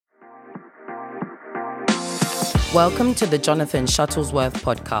Welcome to the Jonathan Shuttlesworth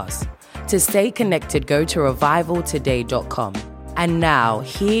podcast. To stay connected, go to revivaltoday.com. And now,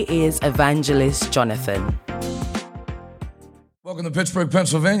 here is Evangelist Jonathan. Welcome to Pittsburgh,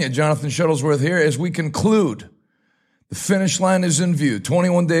 Pennsylvania. Jonathan Shuttlesworth here as we conclude. The finish line is in view.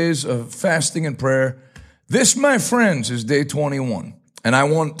 21 days of fasting and prayer. This, my friends, is day 21. And I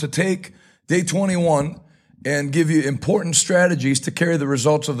want to take day 21 and give you important strategies to carry the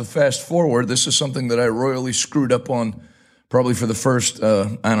results of the fast forward. This is something that I royally screwed up on probably for the first,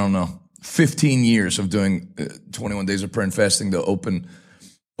 15 years of doing 21 days of prayer and fasting to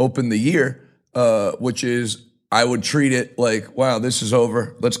open the year, which is I would treat it like, wow, this is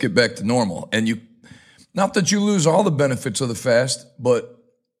over. Let's get back to normal. And not that you lose all the benefits of the fast, but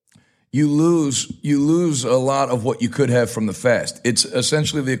you lose a lot of what you could have from the fast. It's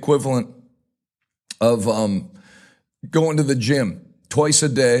essentially the equivalent of going to the gym twice a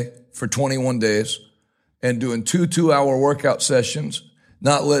day for 21 days and doing two 2-hour workout sessions,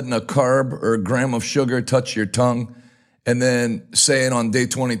 not letting a carb or a gram of sugar touch your tongue, and then saying on day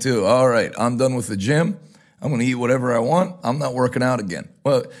 22, all right, I'm done with the gym. I'm going to eat whatever I want. I'm not working out again.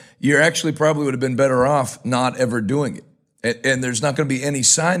 Well, you actually probably would have been better off not ever doing it. And there's not going to be any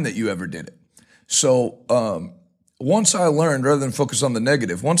sign that you ever did it. So once I learned, rather than focus on the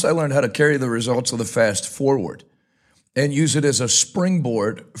negative, once I learned how to carry the results of the fast forward and use it as a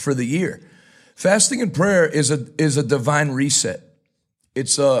springboard for the year. Fasting and prayer is a divine reset.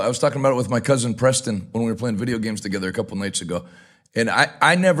 It's I was talking about it with my cousin Preston when we were playing video games together a couple nights ago. And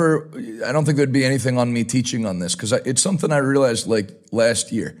I don't think there'd be anything on me teaching on this because it's something I realized like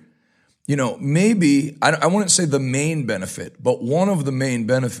last year. You know, maybe, I wouldn't say the main benefit, but one of the main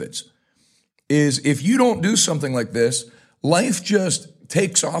benefits is if you don't do something like this, life just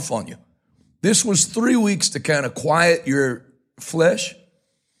takes off on you. This was 3 weeks to kind of quiet your flesh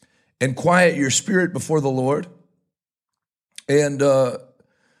and quiet your spirit before the Lord and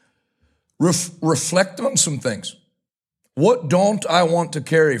reflect on some things. What don't I want to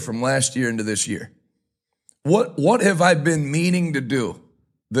carry from last year into this year? What have I been meaning to do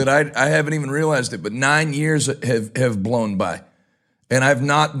that I haven't even realized it, but 9 years have blown by and I've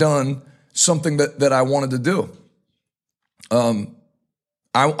not done something that I wanted to do. I'm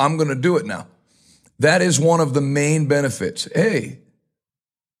going to do it now. That is one of the main benefits. Hey,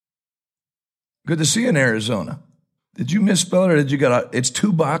 good to see you in Arizona. Did you misspell it or did you get it's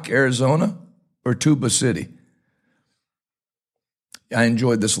Tubac, Arizona or Tuba City? I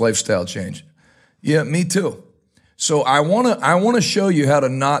enjoyed this lifestyle change. Yeah, me too. So I want to show you how to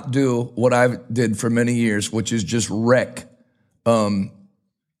not do what I did for many years, which is just wreck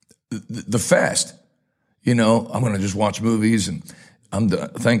the fast. You know, I'm going to just watch movies and I'm done.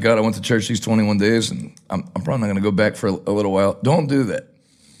 Thank God I went to church these 21 days and I'm probably not going to go back for a little while. Don't do that.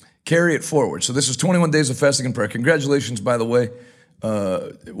 Carry it forward. So this is 21 days of fasting and prayer. Congratulations, by the way,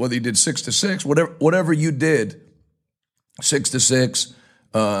 whether you did 6 to 6, whatever you did, 6 to 6.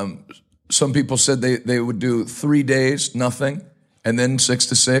 Some people said they would do 3 days, nothing, and then 6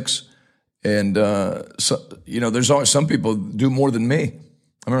 to 6. And, there's always some people do more than me.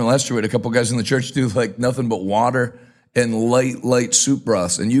 I remember last year we had a couple guys in the church do like nothing but water and light soup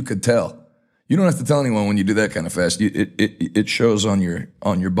broths, and you could tell. You don't have to tell anyone when you do that kind of fast. It shows on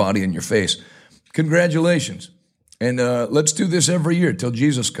your body and your face. Congratulations. And let's do this every year till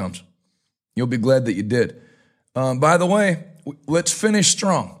Jesus comes. You'll be glad that you did. By the way, let's finish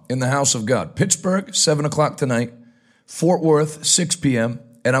strong in the house of God. Pittsburgh, 7 o'clock tonight. Fort Worth, 6 p.m.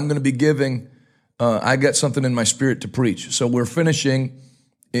 And I'm going to be giving, I got something in my spirit to preach. So we're finishing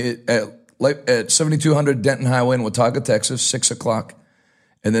it at 7200 Denton Highway in Watauga, Texas, 6 o'clock.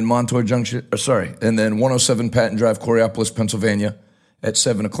 And then and then 107 Patton Drive, Coraopolis, Pennsylvania at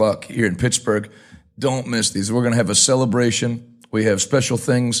 7 o'clock here in Pittsburgh. Don't miss these. We're going to have a celebration. We have special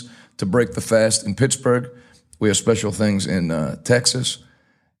things to break the fast in Pittsburgh. We have special things in Texas.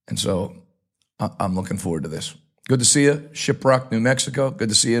 And so I'm looking forward to this. Good to see you, Shiprock, New Mexico. Good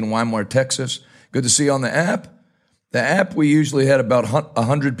to see you in Weimar, Texas. Good to see you on the app. The app, we usually had about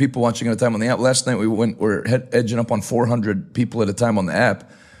 100 people watching at a time on the app. Last night we're edging up on 400 people at a time on the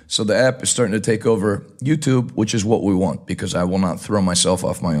app. So the app is starting to take over YouTube, which is what we want because I will not throw myself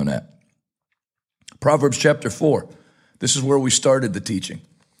off my own app. Proverbs chapter 4. This is where we started the teaching.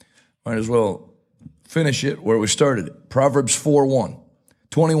 Might as well finish it where we started it. Proverbs 4:1.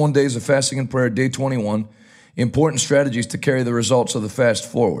 21 days of fasting and prayer, day 21. Important strategies to carry the results of the fast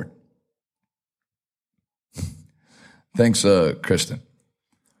forward. Thanks, Kristen.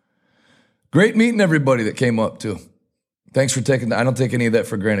 Great meeting everybody that came up too. Thanks for taking that. I don't take any of that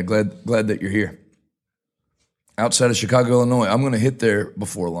for granted. Glad that you're here. Outside of Chicago, Illinois. I'm going to hit there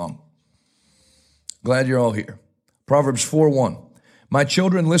before long. Glad you're all here. Proverbs 4:1. My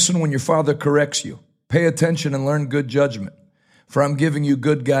children, listen when your father corrects you. Pay attention and learn good judgment, for I'm giving you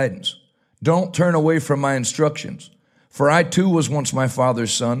good guidance. Don't turn away from my instructions, for I too was once my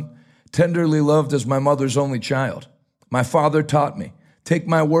father's son, tenderly loved as my mother's only child. My father taught me, take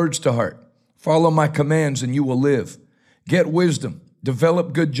my words to heart, follow my commands and you will live. Get wisdom,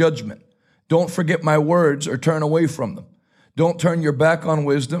 develop good judgment. Don't forget my words or turn away from them. Don't turn your back on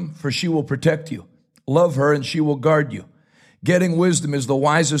wisdom, for she will protect you. Love her and she will guard you. Getting wisdom is the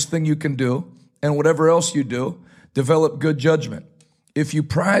wisest thing you can do, and whatever else you do, develop good judgment. If you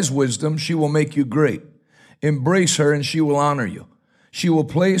prize wisdom, she will make you great. Embrace her and she will honor you. She will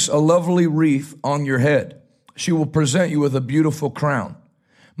place a lovely wreath on your head. She will present you with a beautiful crown.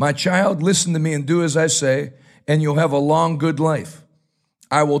 My child, listen to me and do as I say, and you'll have a long, good life.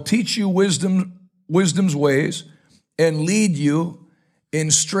 I will teach you wisdom's ways and lead you in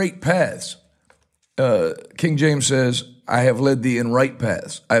straight paths. King James says, I have led thee in right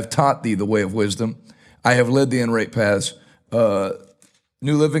paths. I have taught thee the way of wisdom. I have led thee in right paths.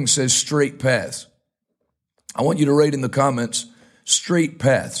 New Living says straight paths. I want you to write in the comments, straight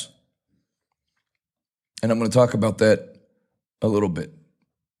paths. And I'm going to talk about that a little bit.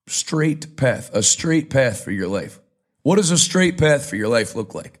 Straight path, a straight path for your life. What does a straight path for your life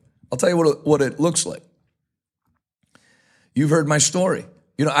look like? I'll tell you what it looks like. You've heard my story.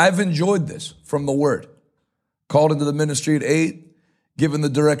 You know, I've enjoyed this from the Word. Called into the ministry at 8, given the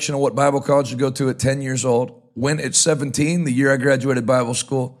direction of what Bible college to go to at 10 years old. Went at 17, the year I graduated Bible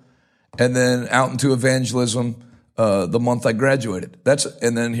school, and then out into evangelism the month I graduated.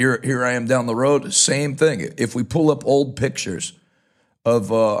 And then here I am down the road, same thing. If we pull up old pictures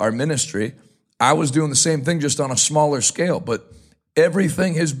of our ministry, I was doing the same thing just on a smaller scale, but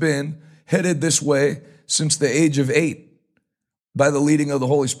everything has been headed this way since the age of 8 by the leading of the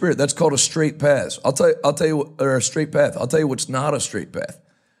Holy Spirit. That's called a straight path. I'll tell you, or a straight path. I'll tell you what's not a straight path.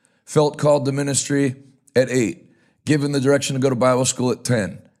 Felt called to ministry at 8, given the direction to go to Bible school at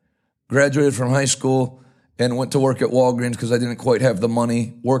 10, graduated from high school and went to work at Walgreens because I didn't quite have the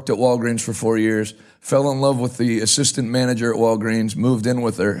money, worked at Walgreens for 4 years, fell in love with the assistant manager at Walgreens, moved in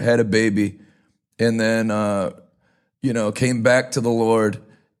with her, had a baby, and then, came back to the Lord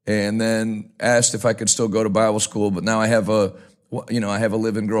and then asked if I could still go to Bible school. But now I have a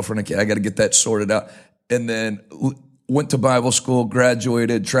live-in girlfriend. I got to get that sorted out. And then went to Bible school,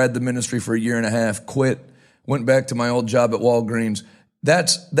 graduated, tried the ministry for a year and a half, quit, went back to my old job at Walgreens.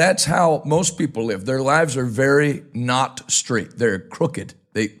 That's how most people live. Their lives are very not straight. They're crooked.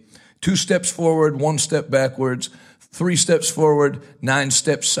 2 steps forward, 1 step backwards, 3 steps forward, 9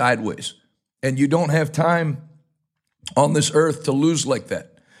 steps sideways. And you don't have time on this earth to lose like that.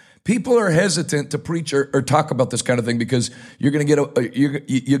 People are hesitant to preach or talk about this kind of thing because you're going to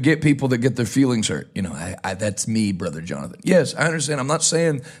you get people that get their feelings hurt. You know, that's me, Brother Jonathan. Yes, I understand. I'm not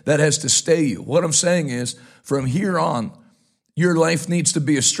saying that has to stay you. What I'm saying is from here on, your life needs to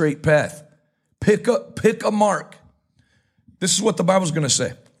be a straight path. Pick a mark. This is what the Bible's going to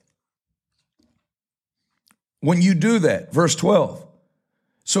say. When you do that, verse 12.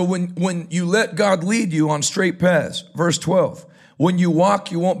 So when you let God lead you on straight paths, verse 12. When you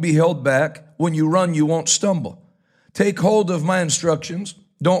walk, you won't be held back. When you run, you won't stumble. Take hold of my instructions.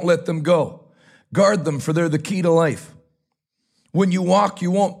 Don't let them go. Guard them, for they're the key to life. When you walk,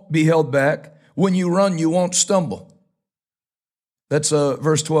 you won't be held back. When you run, you won't stumble. That's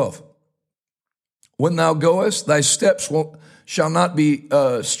verse 12. When thou goest, thy steps shall not be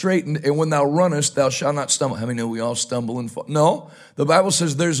straightened, and when thou runnest, thou shalt not stumble. How many know we all stumble and fall? No, the Bible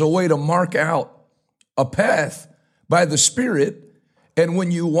says there's a way to mark out a path by the Spirit. And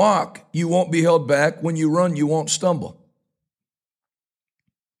when you walk, you won't be held back. When you run, you won't stumble.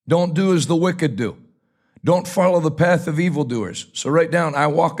 Don't do as the wicked do. Don't follow the path of evildoers. So write down, I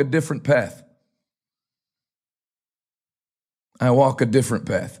walk a different path. I walk a different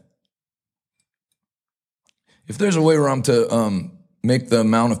path. If there's a way where I'm to make the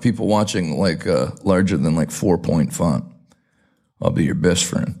amount of people watching like larger than like 4-point font, I'll be your best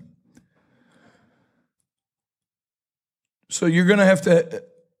friend. So you're going to have to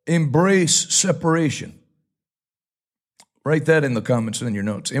embrace separation. Write that in the comments and in your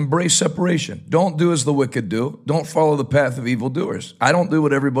notes. Embrace separation. Don't do as the wicked do. Don't follow the path of evildoers. I don't do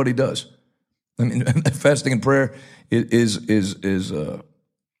what everybody does. I mean, fasting and prayer is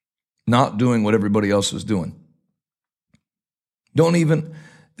not doing what everybody else is doing. Did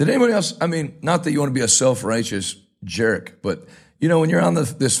anybody else, not that you want to be a self-righteous jerk, but when you're on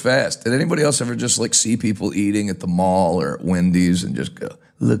this fast, did anybody else ever just like see people eating at the mall or at Wendy's and just go,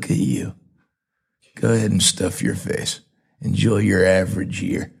 look at you. Go ahead and stuff your face. Enjoy your average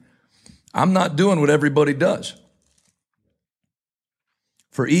year. I'm not doing what everybody does.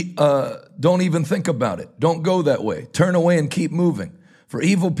 Don't even think about it. Don't go that way. Turn away and keep moving. For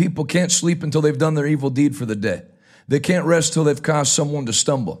evil people can't sleep until they've done their evil deed for the day. They can't rest till they've caused someone to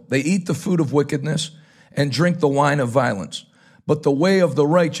stumble. They eat the food of wickedness and drink the wine of violence. But the way of the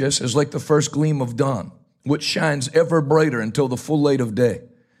righteous is like the first gleam of dawn, which shines ever brighter until the full light of day.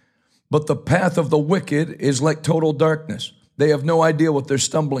 But the path of the wicked is like total darkness. They have no idea what they're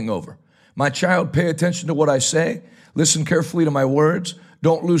stumbling over. My child, pay attention to what I say. Listen carefully to my words.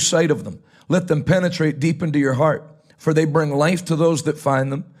 Don't lose sight of them. Let them penetrate deep into your heart, for they bring life to those that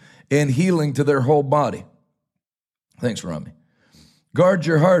find them and healing to their whole body. Thanks, Rami. Guard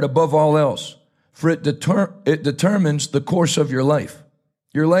your heart above all else, for it determines the course of your life.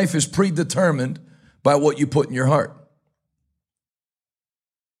 Your life is predetermined by what you put in your heart.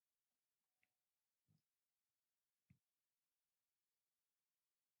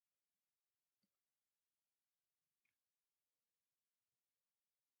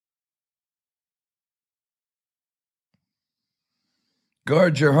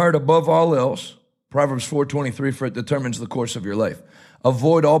 Guard your heart above all else. Proverbs 4:23, for it determines the course of your life.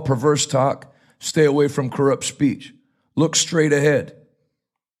 Avoid all perverse talk. Stay away from corrupt speech. Look straight ahead.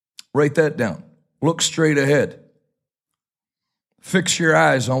 Write that down. Look straight ahead. Fix your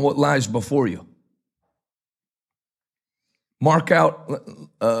eyes on what lies before you. Mark out,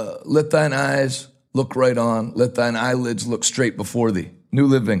 let thine eyes look right on. Let thine eyelids look straight before thee. New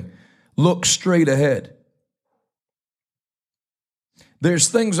Living. Look straight ahead. There's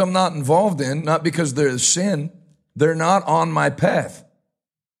things I'm not involved in, not because there's sin. They're not on my path.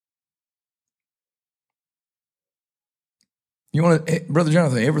 You want to, hey, Brother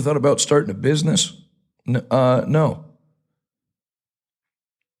Jonathan, you ever thought about starting a business? No.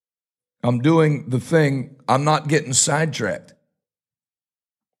 I'm doing the thing. I'm not getting sidetracked.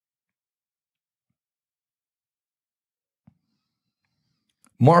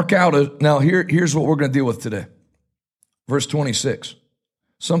 Mark out. Now here's what we're going to deal with today. Verse 26.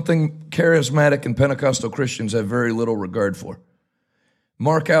 Something charismatic and Pentecostal Christians have very little regard for.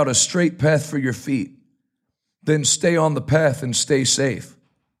 Mark out a straight path for your feet. Then stay on the path and stay safe.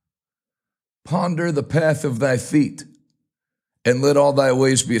 Ponder the path of thy feet, and let all thy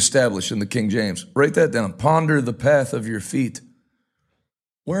ways be established in the King James. Write that down. Ponder the path of your feet.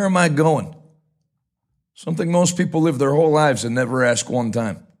 Where am I going? Something most people live their whole lives and never ask one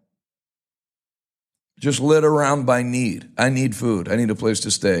time. Just led around by need. I need food. I need a place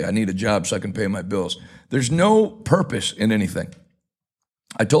to stay. I need a job so I can pay my bills. There's no purpose in anything.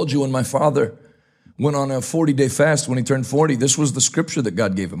 I told you when my father went on a 40-day fast when he turned 40, this was the scripture that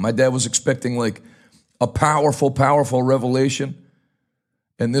God gave him. My dad was expecting like a powerful, powerful revelation,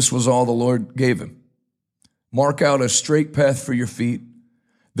 and this was all the Lord gave him. Mark out a straight path for your feet,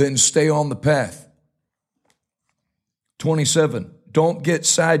 then stay on the path. 27, don't get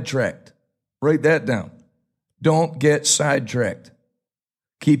sidetracked. Write that down. Don't get sidetracked.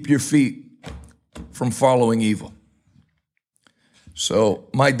 Keep your feet from following evil. So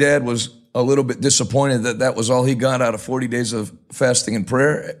my dad was a little bit disappointed that was all he got out of 40 days of fasting and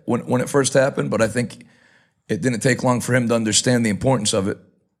prayer when it first happened, but I think it didn't take long for him to understand the importance of it.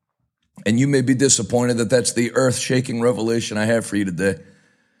 And you may be disappointed that that's the earth-shaking revelation I have for you today.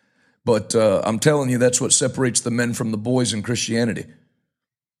 But I'm telling you, that's what separates the men from the boys in Christianity.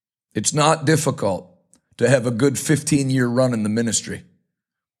 It's not difficult to have a good 15-year run in the ministry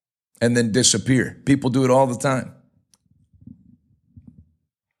and then disappear. People do it all the time.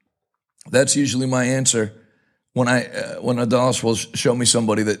 That's usually my answer when Adalis will show me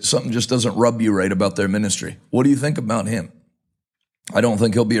somebody that something just doesn't rub you right about their ministry. What do you think about him? I don't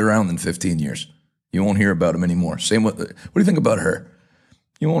think he'll be around in 15 years. You won't hear about him anymore. Same with, what do you think about her?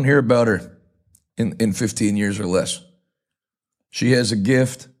 You won't hear about her in 15 years or less. She has a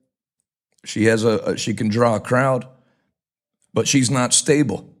gift. She can draw a crowd, but she's not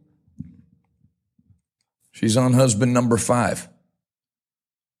stable. She's on husband number 5.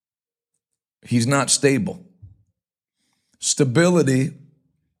 He's not stable. Stability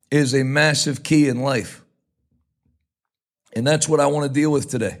is a massive key in life. And that's what I want to deal with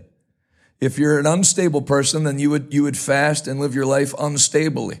today. If you're an unstable person, then you would fast and live your life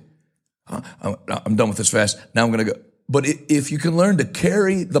unstably. I'm done with this fast. Now I'm going to go. But if you can learn to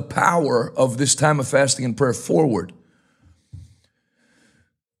carry the power of this time of fasting and prayer forward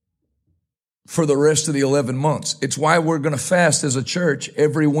for the rest of the 11 months, it's why we're going to fast as a church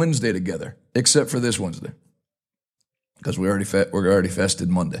every Wednesday together, except for this Wednesday, because we're already fasted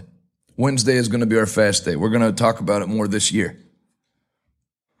Monday. Wednesday is going to be our fast day. We're going to talk about it more this year.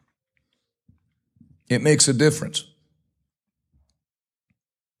 It makes a difference.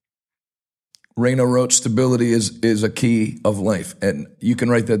 Rena wrote, stability is a key of life. And you can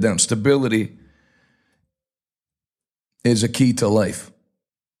write that down. Stability is a key to life.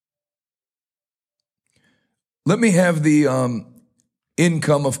 Let me have the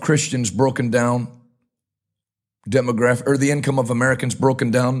income of Christians broken down, or the income of Americans broken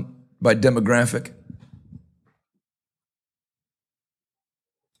down by demographic.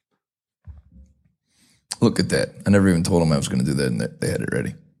 Look at that. I never even told them I was going to do that, and they had it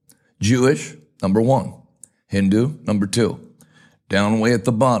ready. Jewish, number 1. Hindu, number 2. Down way at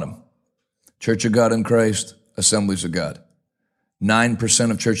the bottom, Church of God in Christ, Assemblies of God.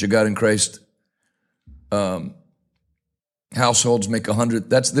 9% of Church of God in Christ households make 100.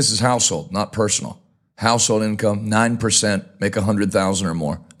 This is household, not personal. Household income, 9% make 100,000 or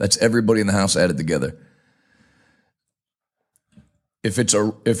more. That's everybody in the house added together. If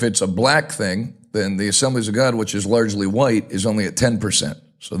it's a black thing, then the Assemblies of God, which is largely white, is only at 10%.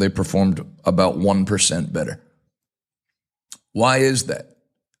 So they performed about 1% better. Why is that?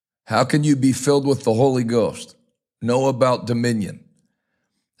 How can you be filled with the Holy Ghost, know about dominion,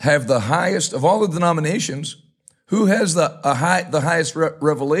 have the highest of all the denominations? Who has the highest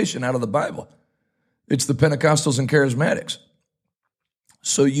revelation out of the Bible? It's the Pentecostals and Charismatics.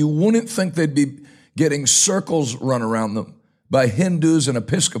 So you wouldn't think they'd be getting circles run around them by Hindus and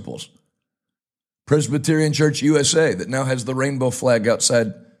Episcopals. Presbyterian Church USA, that now has the rainbow flag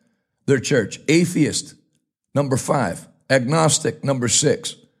outside their church. Atheist, number 5. Agnostic, number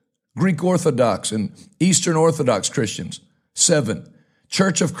 6. Greek Orthodox and Eastern Orthodox Christians, 7.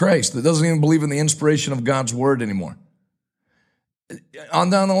 Church of Christ, that doesn't even believe in the inspiration of God's word anymore. On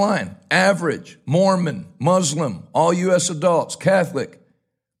down the line, average, Mormon, Muslim, all U.S. adults, Catholic.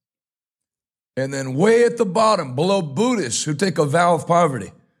 And then way at the bottom, below Buddhists who take a vow of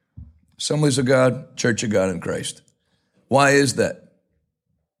poverty. Assemblies of God, Church of God in Christ. Why is that?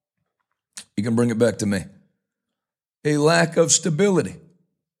 You can bring it back to me. A lack of stability.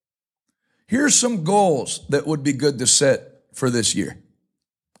 Here's some goals that would be good to set for this year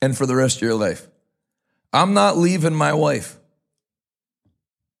and for the rest of your life. I'm not leaving my wife.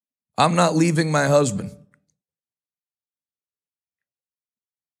 I'm not leaving my husband.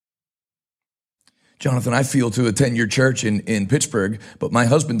 Jonathan, I feel to attend your church in Pittsburgh, but my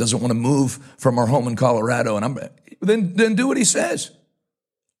husband doesn't want to move from our home in Colorado. And then do what he says.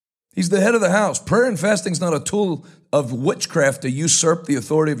 He's the head of the house. Prayer and fasting is not a tool of witchcraft to usurp the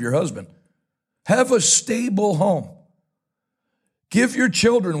authority of your husband. Have a stable home. Give your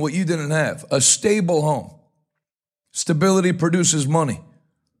children what you didn't have, a stable home. Stability produces money.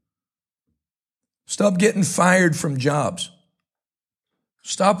 Stop getting fired from jobs.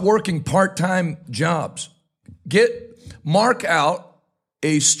 Stop working part-time jobs. Mark out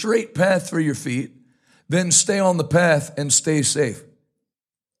a straight path for your feet, then stay on the path and stay safe.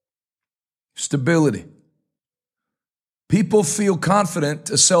 Stability. People feel confident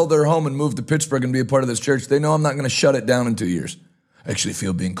to sell their home and move to Pittsburgh and be a part of this church. They know I'm not going to shut it down in 2 years. I actually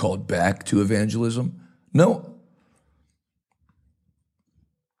feel being called back to evangelism. No.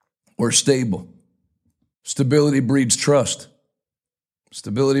 We're stable. Stability breeds trust.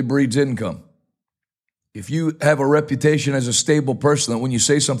 Stability breeds income. If you have a reputation as a stable person that when you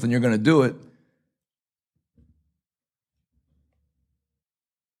say something, you're going to do it,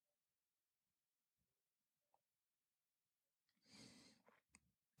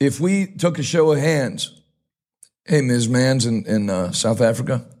 if we took a show of hands, hey, Ms. Mans in South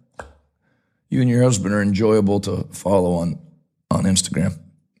Africa, you and your husband are enjoyable to follow on Instagram.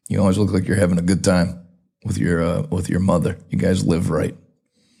 You always look like you're having a good time with your mother. You guys live right.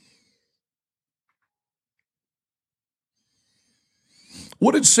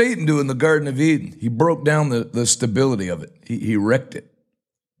 What did Satan do in the Garden of Eden? He broke down the stability of it. He wrecked it.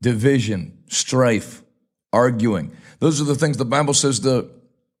 Division, strife, arguing. Those are the things the Bible says Can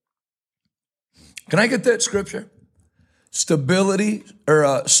I get that scripture? Stability,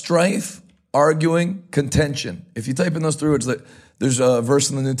 or strife, arguing, contention. If you type in those 3 words, there's a verse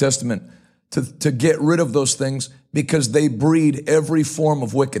in the New Testament to get rid of those things because they breed every form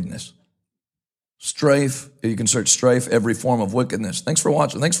of wickedness. Strife, you can search strife, every form of wickedness. Thanks for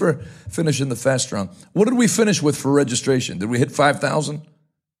watching. Thanks for finishing the fast strong. What did we finish with for registration? Did we hit 5,000?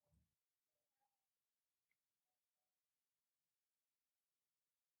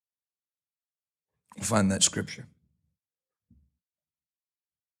 Find that scripture.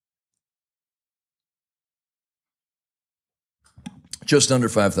 Just under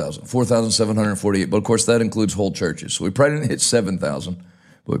 5,000, 4,748. But of course, that includes whole churches. So we probably didn't hit 7,000,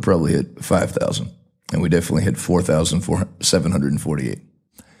 but we probably hit 5,000. And we definitely hit 4,748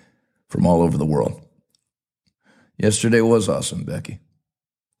 from all over the world. Yesterday was awesome, Becky.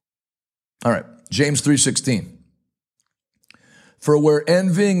 All right, James 3:16. For where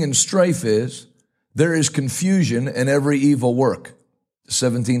envying and strife is, there is confusion and every evil work.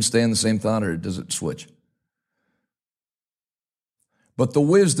 17 stay in the same thought, or does it switch? But the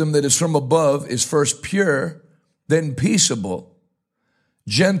wisdom that is from above is first pure, then peaceable,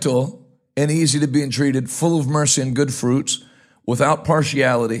 gentle, and easy to be entreated, full of mercy and good fruits, without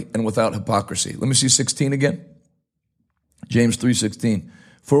partiality and without hypocrisy. Let me see 16 again. James 3:16.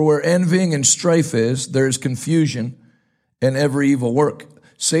 For where envying and strife is, there is confusion and every evil work.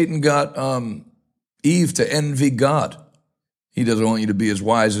 Satan got Eve to envy God. He doesn't want you to be as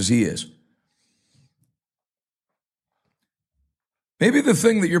wise as he is. Maybe the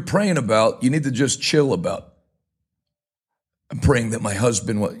thing that you're praying about, you need to just chill about. I'm praying that my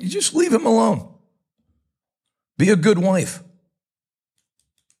husband will. You just leave him alone. Be a good wife.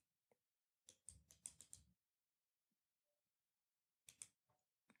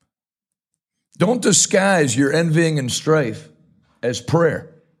 Don't disguise your envying and strife as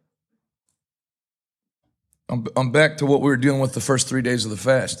prayer. I'm back to what we were dealing with the first 3 days of the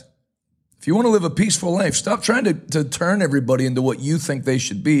fast. If you want to live a peaceful life, stop trying to turn everybody into what you think they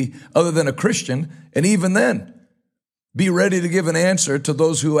should be other than a Christian. And even then, be ready to give an answer to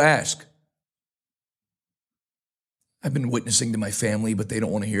those who ask. I've been witnessing to my family, but they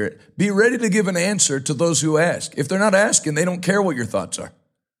don't want to hear it. Be ready to give an answer to those who ask. If they're not asking, they don't care what your thoughts are.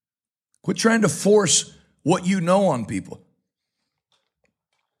 Quit trying to force what you know on people.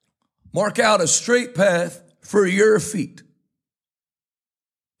 Mark out a straight path for your feet.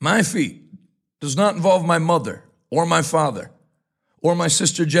 My feet does not involve my mother or my father or my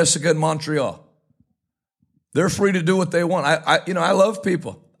sister Jessica in Montreal. They're free to do what they want. I love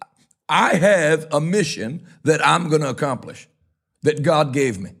people. I have a mission that I'm going to accomplish, that God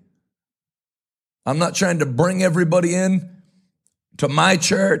gave me. I'm not trying to bring everybody in to my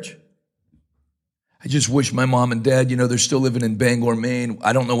church. I just wish my mom and dad, they're still living in Bangor, Maine.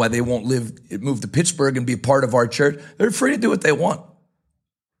 I don't know why they won't move to Pittsburgh and be part of our church. They're free to do what they want.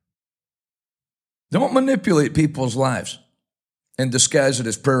 Don't manipulate people's lives and disguise it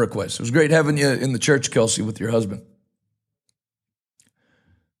as prayer requests. It was great having you in the church, Kelsey, with your husband.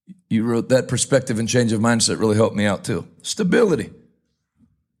 You wrote that perspective and change of mindset really helped me out too. Stability.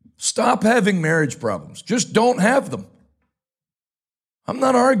 Stop having marriage problems. Just don't have them. I'm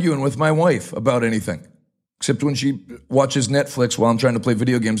not arguing with my wife about anything, except when she watches Netflix while I'm trying to play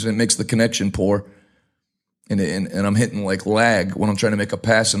video games and it makes the connection poor. And I'm hitting like lag when I'm trying to make a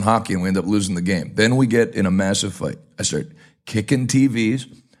pass in hockey and we end up losing the game. Then we get in a massive fight. I start kicking TVs,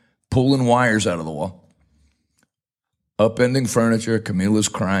 pulling wires out of the wall, upending furniture. Camila's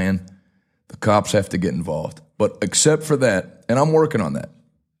crying. The cops have to get involved. But except for that, and I'm working on that.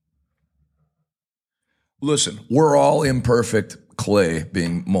 Listen, we're all imperfect clay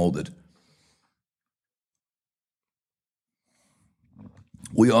being molded.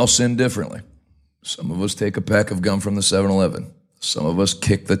 We all sin differently. Some of us take a pack of gum from the 7-Eleven. Some of us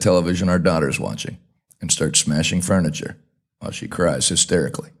kick the television our daughter's watching and start smashing furniture while she cries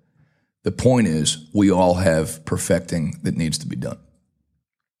hysterically. The point is, we all have perfecting that needs to be done.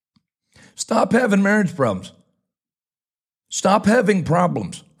 Stop having marriage problems. Stop having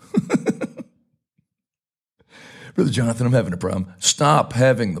problems. Brother Jonathan, I'm having a problem. Stop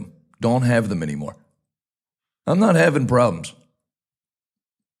having them. Don't have them anymore. I'm not having problems.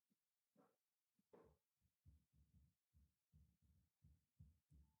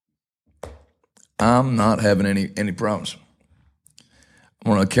 I'm not having any problems.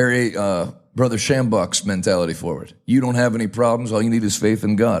 I'm going to carry Brother Shambach's mentality forward. You don't have any problems. All you need is faith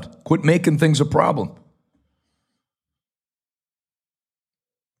in God. Quit making things a problem.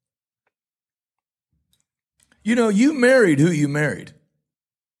 You married who you married.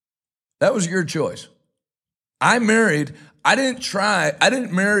 That was your choice. I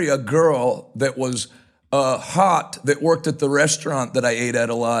didn't marry a girl that was hot, that worked at the restaurant that I ate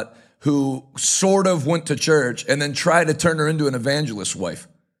at a lot, who sort of went to church and then tried to turn her into an evangelist wife.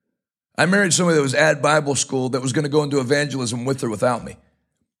 I married somebody that was at Bible school that was going to go into evangelism with or without me.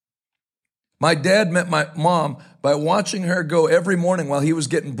 My dad met my mom by watching her go every morning while he was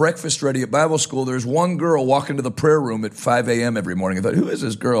getting breakfast ready at Bible school. There's one girl walking to the prayer room at 5 a.m. every morning. I thought, who is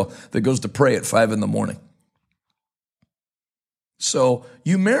this girl that goes to pray at 5 in the morning? So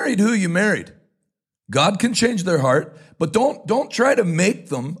you married who you married. God can change their heart, but don't try to make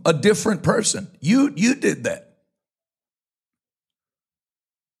them a different person. You did that.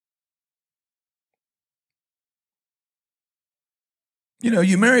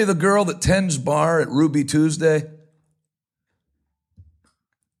 You marry the girl that tends bar at Ruby Tuesday.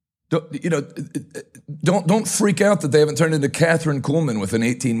 Don't freak out that they haven't turned into Catherine Kuhlman within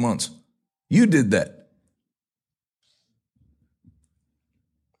 18 months. You did that.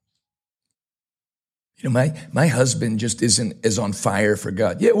 You know, my husband just is on fire for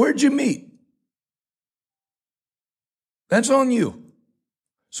God. Yeah, where'd you meet? That's on you.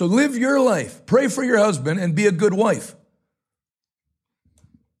 So live your life. Pray for your husband and be a good wife.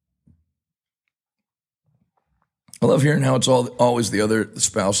 I love hearing how it's always the other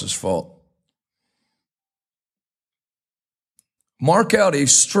spouse's fault. Mark out a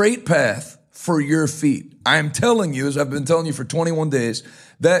straight path for your feet. I am telling you, as I've been telling you for 21 days,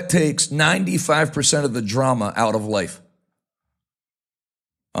 that takes 95% of the drama out of life.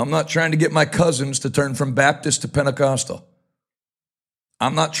 I'm not trying to get my cousins to turn from Baptist to Pentecostal.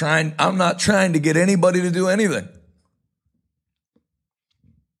 I'm not trying to get anybody to do anything.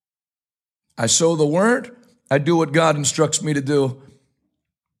 I sow the word. I do what God instructs me to do.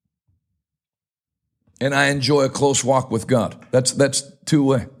 And I enjoy a close walk with God. That's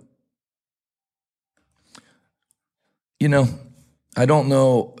two-way. You know, I don't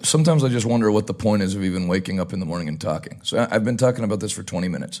know. Sometimes I just wonder what the point is of even waking up in the morning and talking. So I've been talking about this for 20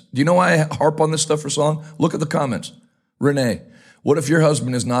 minutes. Do you know why I harp on this stuff for so long? Look at the comments. Renee, what if your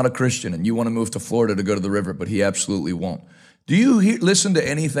husband is not a Christian and you want to move to Florida to go to the river, but he absolutely won't? Do you listen to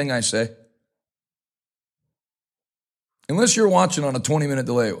anything I say? Unless you're watching on a 20-minute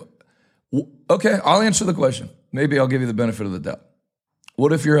delay. Okay, I'll answer the question. Maybe I'll give you the benefit of the doubt.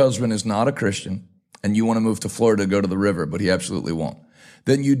 What if your husband is not a Christian and you want to move to Florida to go to the river, but he absolutely won't?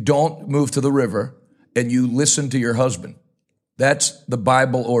 Then you don't move to the river and you listen to your husband. That's the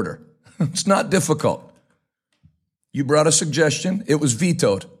Bible order. It's not difficult. You brought a suggestion. It was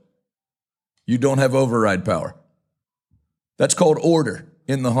vetoed. You don't have override power. That's called order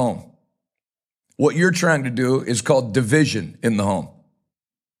in the home. What you're trying to do is called division in the home.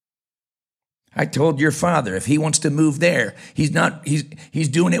 I told your father if he wants to move there, he's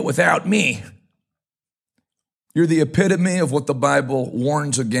doing it without me. You're the epitome of what the Bible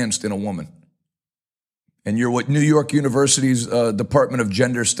warns against in a woman. And you're what New York University's Department of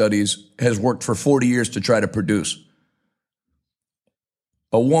Gender Studies has worked for 40 years to try to produce.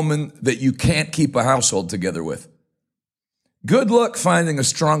 A woman that you can't keep a household together with. Good luck finding a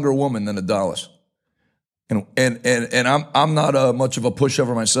stronger woman than Adalis. And I'm not much of a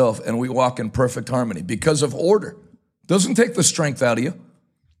pushover myself, and we walk in perfect harmony because of order. Doesn't take the strength out of you.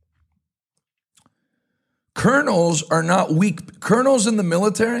 Colonels are not weak. Colonels in the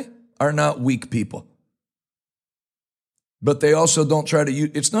military are not weak people. But they also don't try to,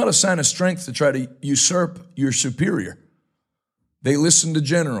 it's not a sign of strength to try to usurp your superior. They listen to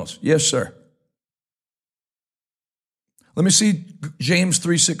generals. Yes, sir. Let me see James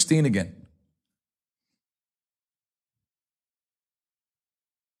 3:16 again.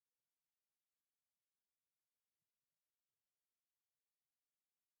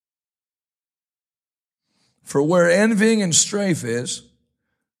 For where envying and strife is,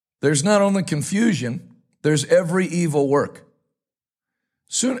 there's not only confusion, there's every evil work.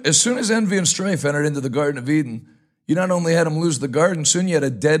 As soon as envy and strife entered into the Garden of Eden, you not only had them lose the garden, soon you had a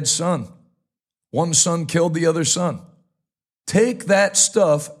dead son. One son killed the other son. Take that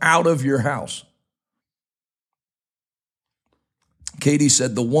stuff out of your house. Katie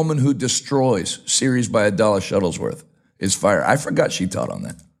said, the woman who destroys, series by Adalis Shuttlesworth, is fire. I forgot she taught on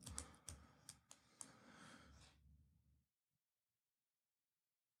that.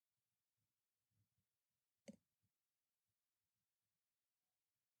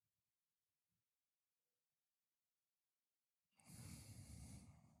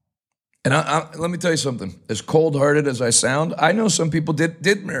 And let me tell you something. As cold-hearted as I sound, I know some people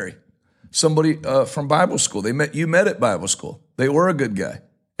did marry somebody from Bible school. You met at Bible school. They were a good guy,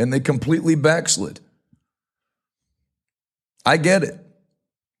 and they completely backslid. I get it.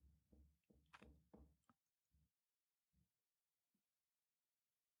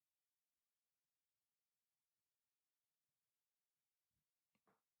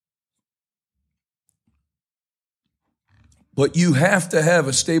 But you have to have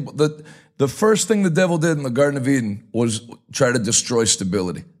a stable, the first thing the devil did in the Garden of Eden was try to destroy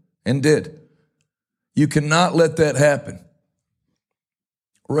stability, and did. You cannot let that happen.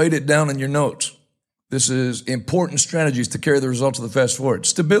 Write it down in your notes. This is important strategies to carry the results of the fast forward.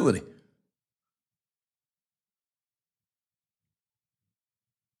 Stability.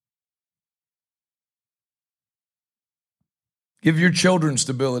 Give your children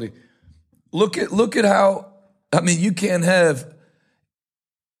stability. Look at how, you can't have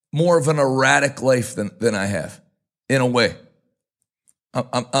more of an erratic life than I have, in a way.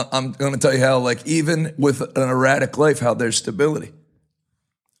 I'm going to tell you how, even with an erratic life, how there's stability.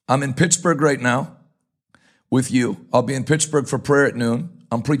 I'm in Pittsburgh right now with you. I'll be in Pittsburgh for prayer at noon.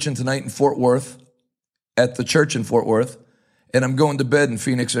 I'm preaching tonight in Fort Worth at the church in Fort Worth, and I'm going to bed in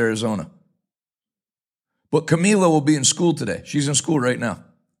Phoenix, Arizona. But Camila will be in school today. She's in school right now.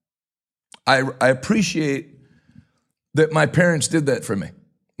 I appreciate that my parents did that for me.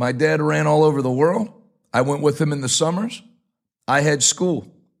 My dad ran all over the world. I went with him in the summers. I had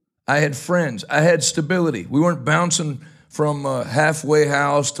school. I had friends. I had stability. We weren't bouncing from a halfway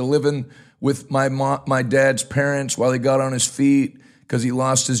house to living with my dad's parents while he got on his feet because he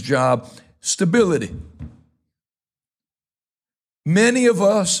lost his job. Stability. Many of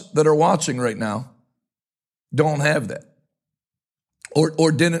us that are watching right now don't have that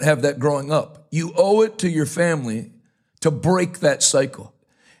or didn't have that growing up. You owe it to your family to break that cycle.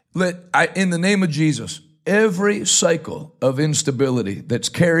 In the name of Jesus, every cycle of instability that's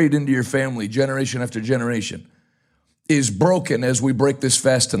carried into your family generation after generation is broken as we break this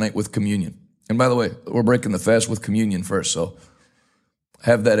fast tonight with communion. And by the way, we're breaking the fast with communion first, so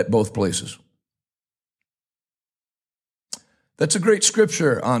have that at both places. That's a great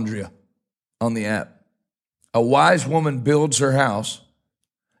scripture, Andrea, on the app. A wise woman builds her house,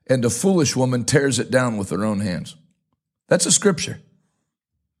 and a foolish woman tears it down with her own hands. That's a scripture.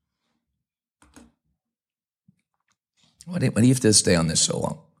 Why do you have to stay on this so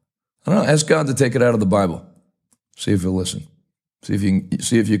long? I don't know. Ask God to take it out of the Bible. See if he'll listen. See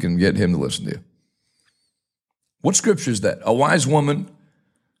if you can get him to listen to you. What scripture is that? A wise woman,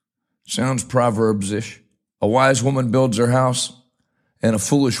 sounds Proverbs-ish. A wise woman builds her house, and a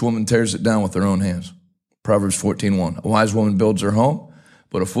foolish woman tears it down with her own hands. Proverbs 14:1. A wise woman builds her home,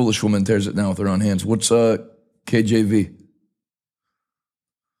 but a foolish woman tears it down with her own hands. What's KJV?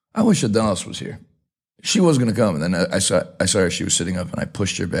 I wish Adonis was here. She was going to come, and then I saw her. She was sitting up, and I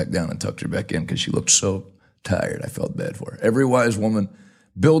pushed her back down and tucked her back in because she looked so tired. I felt bad for her. Every wise woman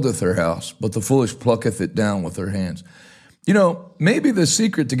buildeth her house, but the foolish plucketh it down with her hands. You know, maybe the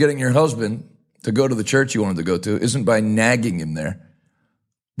secret to getting your husband to go to the church you wanted to go to isn't by nagging him there,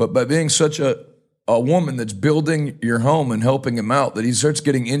 but by being such a woman that's building your home and helping him out that he starts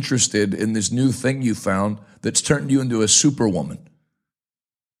getting interested in this new thing you found that's turned you into a superwoman.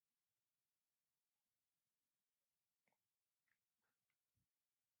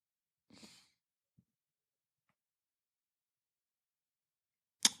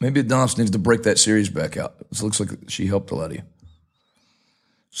 Maybe Adonis needs to break that series back out. It looks like she helped a lot of you.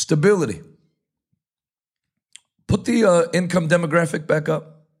 Stability. Put the income demographic back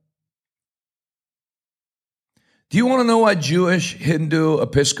up. Do you want to know why Jewish, Hindu,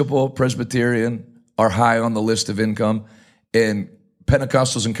 Episcopal, Presbyterian are high on the list of income and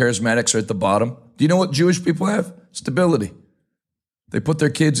Pentecostals and Charismatics are at the bottom? Do you know what Jewish people have? Stability. They put their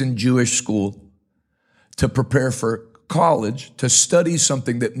kids in Jewish school to prepare for college, to study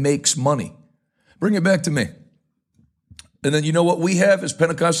something that makes money. Bring it back to me. And then you know what we have as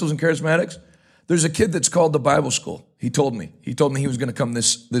Pentecostals and Charismatics? There's a kid that's called the Bible school. He told me he was going to come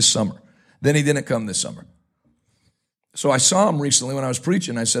this summer. Then he didn't come this summer. So I saw him recently when I was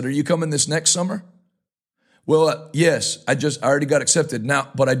preaching. I said, "Are you coming this next summer?" "Well, yes, I already got accepted now,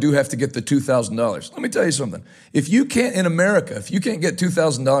 but I do have to get the $2,000. Let me tell you something. If you can't get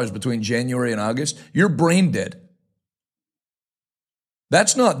 $2,000 between January and August, you're brain dead.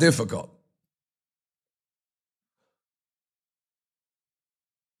 That's not difficult.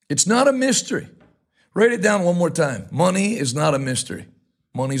 It's not a mystery. Write it down one more time. Money is not a mystery.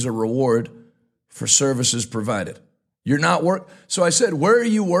 Money's a reward for services provided. You're not So I said, where are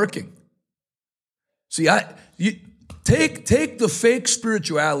you working? See, take the fake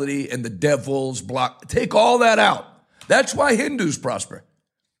spirituality and the devil's block. Take all that out. That's why Hindus prosper.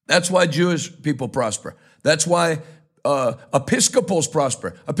 That's why Jewish people prosper. That's why Episcopals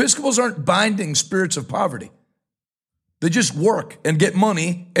prosper. Episcopals aren't binding spirits of poverty. They just work and get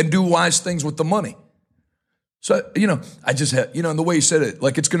money and do wise things with the money. So, I just had, and the way he said it,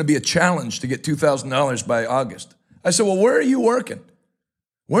 like it's going to be a challenge to get $2,000 by August. I said, well, where are you working?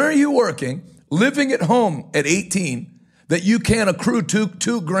 Where are you working, living at home at 18, that you can't accrue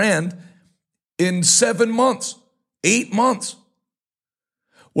 $2,000 in 7 months, 8 months?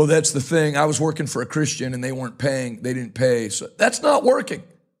 Well, that's the thing. I was working for a Christian and they didn't pay. So that's not working.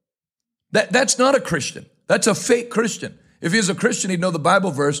 That's not a Christian. That's a fake Christian. If he was a Christian, he'd know the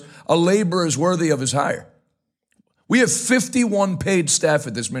Bible verse, a laborer is worthy of his hire. We have 51 paid staff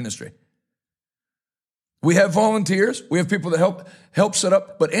at this ministry. We have volunteers. We have people that help set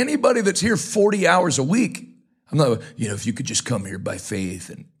up. But anybody that's here 40 hours a week, I'm not, if you could just come here by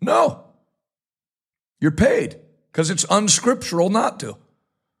faith. No, you're paid because it's unscriptural not to.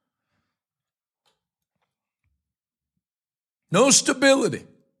 No stability.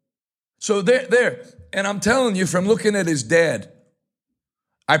 So there. And I'm telling you from looking at his dad,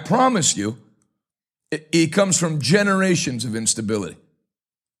 I promise you, it comes from generations of instability.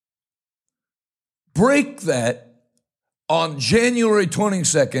 Break that on January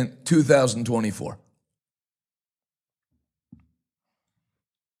 22nd, 2024.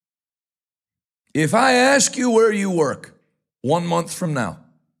 If I ask you where you work 1 month from now,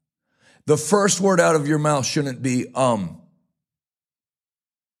 the first word out of your mouth shouldn't be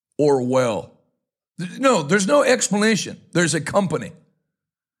or well. No, there's no explanation. There's a company.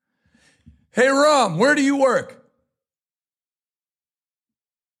 Hey, Ram, where do you work?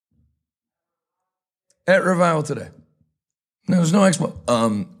 At Revival Today. No, there's no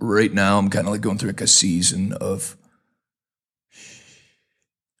explanation. Right now, I'm kind of like going through like a season of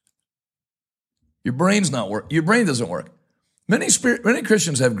your brain's not work. Your brain doesn't work. Many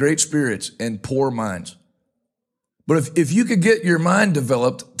Christians have great spirits and poor minds. But if you could get your mind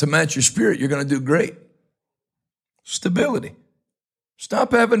developed to match your spirit, you're going to do great. Stability.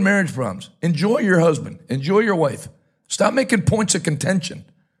 Stop having marriage problems. Enjoy your husband. Enjoy your wife. Stop making points of contention.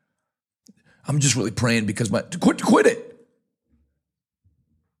 I'm just really praying because quit it.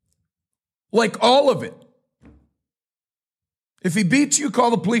 Like all of it. If he beats you, call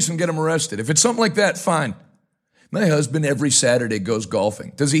the police and get him arrested. If it's something like that, fine. My husband every Saturday goes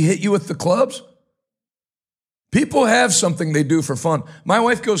golfing. Does he hit you with the clubs? People have something they do for fun. My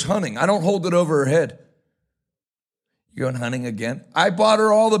wife goes hunting. I don't hold it over her head. You going hunting again? I bought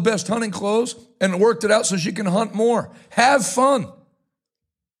her all the best hunting clothes and worked it out so she can hunt more. Have fun.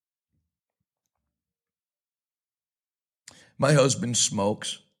 My husband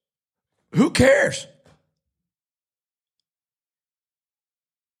smokes. Who cares?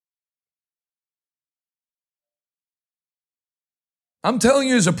 I'm telling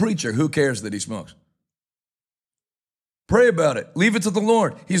you as a preacher, who cares that he smokes? Pray about it. Leave it to the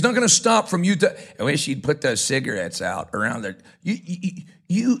Lord. He's not going to stop from you to, I wish he'd put those cigarettes out around there.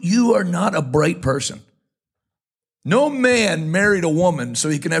 You are not a bright person. No man married a woman so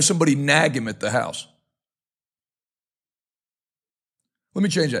he can have somebody nag him at the house. Let me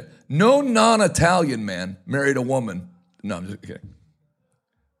change that. No non-Italian man married a woman. No, I'm just kidding.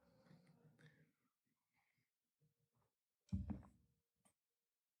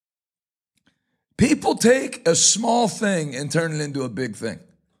 People take a small thing and turn it into a big thing.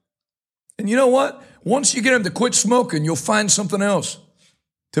 And you know what? Once you get them to quit smoking, you'll find something else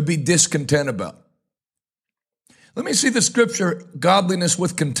to be discontent about. Let me see the scripture, godliness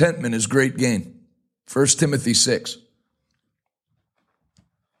with contentment is great gain. 1 Timothy 6.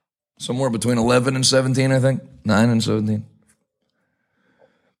 Somewhere between 11 and 17, I think. 9 and 17.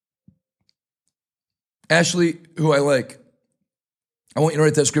 Ashley, who I like, I want you to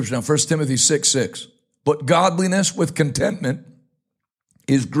write that scripture down. 1 Timothy 6:6. But godliness with contentment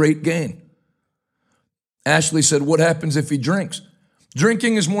is great gain. Ashley said, what happens if he drinks?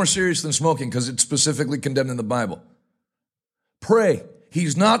 Drinking is more serious than smoking because it's specifically condemned in the Bible. Pray.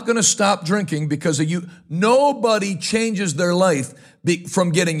 He's not going to stop drinking because of you. Nobody changes their life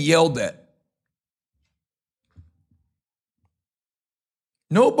from getting yelled at.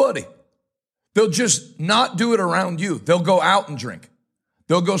 Nobody. They'll just not do it around you. They'll go out and drink.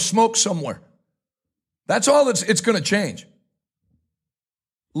 They'll go smoke somewhere. That's all it's going to change.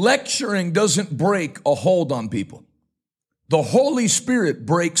 Lecturing doesn't break a hold on people. The Holy Spirit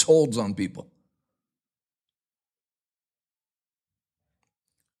breaks holds on people.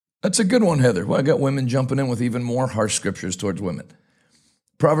 That's a good one, Heather. Well, I got women jumping in with even more harsh scriptures towards women.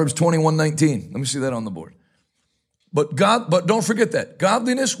 Proverbs 21:19. Let me see that on the board. But don't forget that.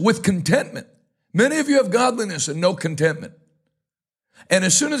 Godliness with contentment. Many of you have godliness and no contentment. And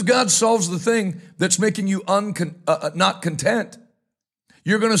as soon as God solves the thing that's making you not content,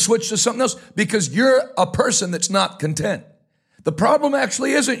 you're going to switch to something else because you're a person that's not content. The problem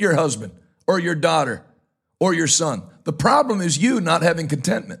actually isn't your husband or your daughter or your son. The problem is you not having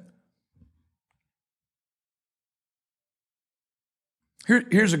contentment.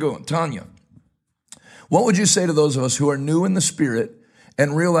 Here's a good one. Tanya, what would you say to those of us who are new in the Spirit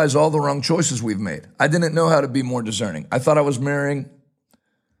and realize all the wrong choices we've made? I didn't know how to be more discerning. I thought I was marrying.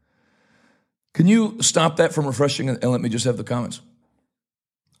 Can you stop that from refreshing and let me just have the comments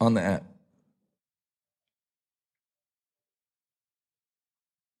on the app?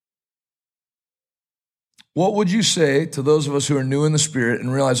 What would you say to those of us who are new in the Spirit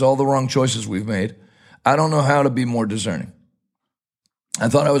and realize all the wrong choices we've made? I don't know how to be more discerning. I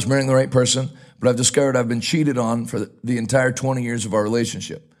thought I was marrying the right person, but I've discovered I've been cheated on for the entire 20 years of our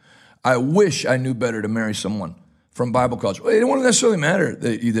relationship. I wish I knew better to marry someone from Bible college. It don't want to necessarily matter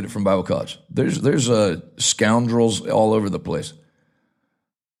that you did it from Bible college. There's scoundrels all over the place.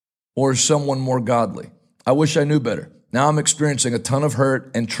 Or someone more godly. I wish I knew better. Now I'm experiencing a ton of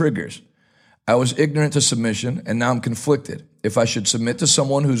hurt and triggers. I was ignorant to submission, and now I'm conflicted. If I should submit to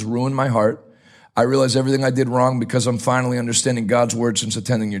someone who's ruined my heart, I realize everything I did wrong because I'm finally understanding God's word since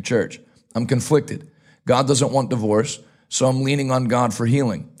attending your church. I'm conflicted. God doesn't want divorce, so I'm leaning on God for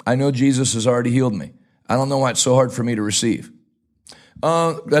healing. I know Jesus has already healed me. I don't know why it's so hard for me to receive.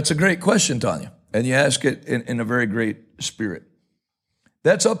 That's a great question, Tanya, and you ask it in a very great spirit.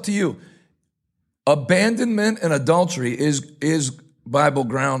 That's up to you. Abandonment and adultery is Bible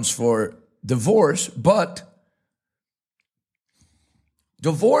grounds for divorce, but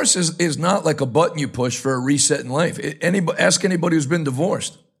divorce is not like a button you push for a reset in life. Ask anybody who's been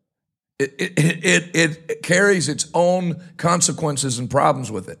divorced. It carries its own consequences and problems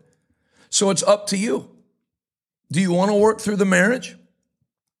with it. So it's up to you. Do you want to work through the marriage?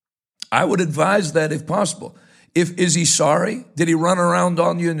 I would advise that if possible. Is he sorry? Did he run around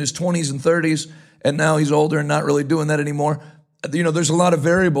on you in his 20s and 30s and now he's older and not really doing that anymore? You know, there's a lot of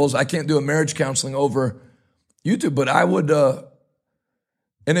variables. I can't do a marriage counseling over YouTube, but I would,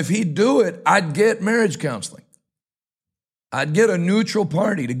 and if he'd do it, I'd get marriage counseling. I'd get a neutral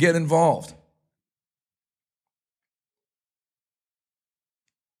party to get involved.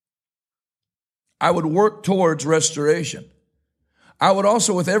 I would work towards restoration. I would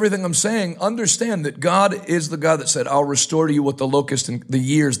also, with everything I'm saying, understand that God is the God that said, I'll restore to you what the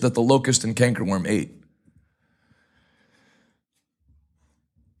years that the locust and cankerworm ate.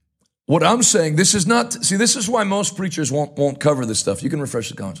 What I'm saying, this is why most preachers won't cover this stuff. You can refresh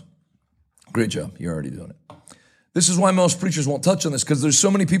the comments. Great job. You're already doing it. This is why most preachers won't touch on this, because there's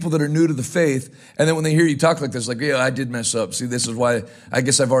so many people that are new to the faith, and then when they hear you talk like this, like, yeah, I did mess up. See, this is why I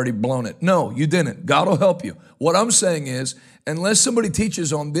guess I've already blown it. No, you didn't. God will help you. What I'm saying is, unless somebody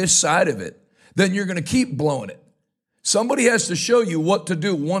teaches on this side of it, then you're going to keep blowing it. Somebody has to show you what to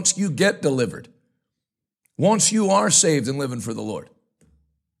do once you get delivered, once you are saved and living for the Lord.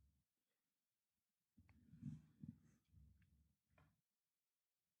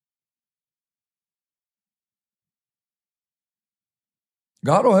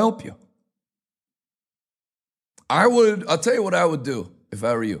 God will help you. I'll tell you what I would do if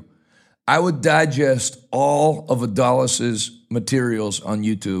I were you. I would digest all of Adalis' materials on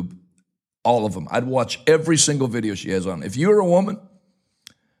YouTube, all of them. I'd watch every single video she has on. If you were a woman,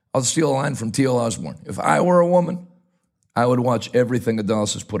 I'll steal a line from T.L. Osborne. If I were a woman, I would watch everything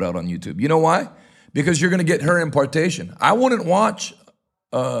Adalis has put out on YouTube. You know why? Because you're going to get her impartation. I wouldn't watch,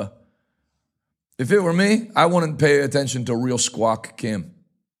 if it were me, I wouldn't pay attention to Real Squawk Kim.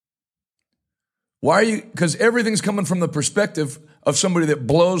 Why are you? Because everything's coming from the perspective of somebody that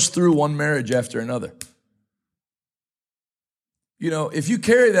blows through one marriage after another. You know, if you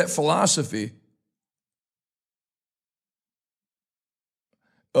carry that philosophy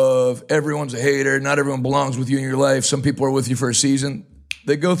of everyone's a hater, not everyone belongs with you in your life, some people are with you for a season,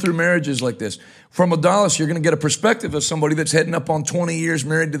 they go through marriages like this. From Adalis, you're going to get a perspective of somebody that's heading up on 20 years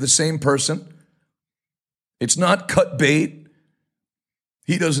married to the same person. It's not cut bait.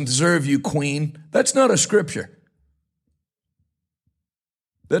 He doesn't deserve you, queen. That's not a scripture.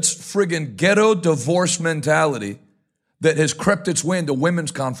 That's friggin' ghetto divorce mentality that has crept its way into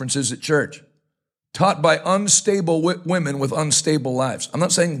women's conferences at church, taught by unstable women with unstable lives. I'm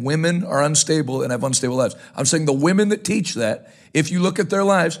not saying women are unstable and have unstable lives. I'm saying the women that teach that, if you look at their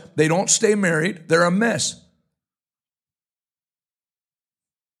lives, they don't stay married. They're a mess.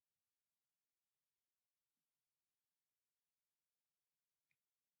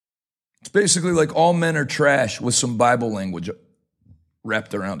 It's basically like all men are trash with some Bible language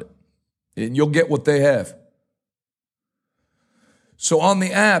wrapped around it. And you'll get what they have. So on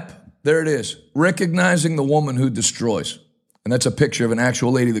the app, there it is. Recognizing the woman who destroys. And that's a picture of an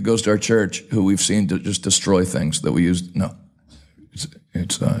actual lady that goes to our church who we've seen to just destroy things that we use. No,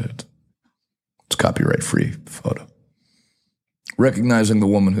 it's copyright free photo. Recognizing the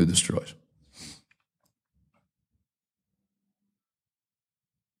woman who destroys.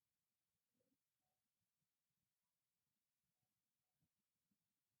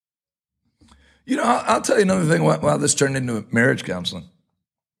 You know, I'll tell you another thing while this turned into marriage counseling.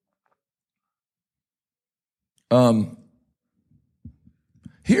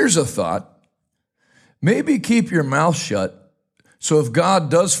 Here's a thought. Maybe keep your mouth shut so if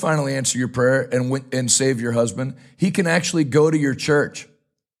God does finally answer your prayer and save your husband, he can actually go to your church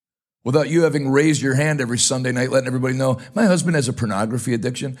without you having raised your hand every Sunday night letting everybody know, my husband has a pornography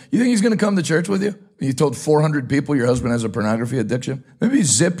addiction. You think he's going to come to church with you? You told 400 people your husband has a pornography addiction? Maybe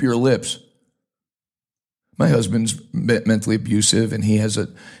zip your lips. My husband's mentally abusive, and he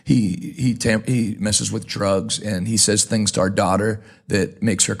messes with drugs, and he says things to our daughter that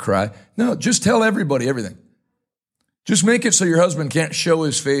makes her cry. No, just tell everybody everything. Just make it so your husband can't show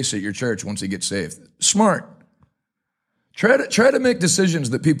his face at your church once he gets saved. Smart. Try to make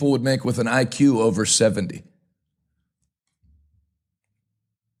decisions that people would make with an IQ over 70.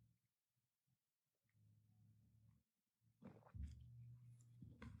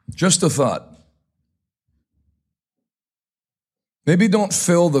 Just a thought. Maybe don't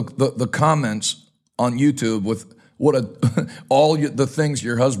fill the comments on YouTube with all the things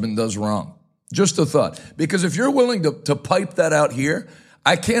your husband does wrong. Just a thought. Because if you're willing to pipe that out here,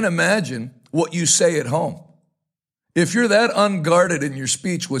 I can't imagine what you say at home. If you're that unguarded in your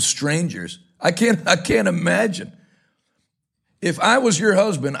speech with strangers, I can't imagine. If I was your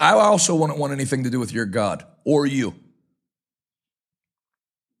husband, I also wouldn't want anything to do with your God or you.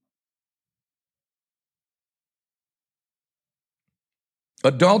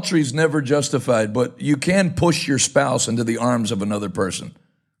 Adultery is never justified, but you can push your spouse into the arms of another person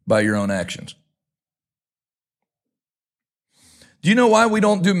by your own actions. Do you know why we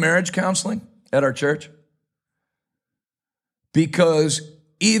don't do marriage counseling at our church? Because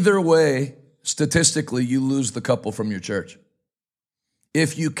either way, statistically, you lose the couple from your church.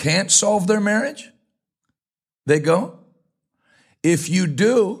 If you can't solve their marriage, they go. If you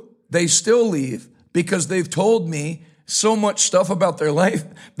do, they still leave because they've told me so much stuff about their life,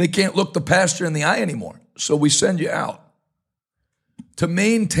 they can't look the pastor in the eye anymore. So we send you out to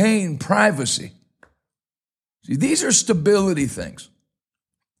maintain privacy. See, these are stability things.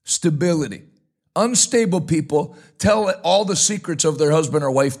 Stability. Unstable people tell all the secrets of their husband or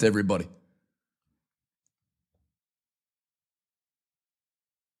wife to everybody.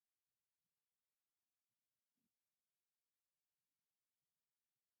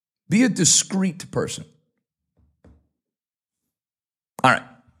 Be a discreet person. All right.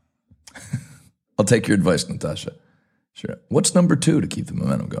 I'll take your advice, Natasha. Sure. What's number 2 to keep the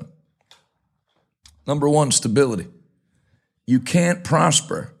momentum going? Number 1, stability. You can't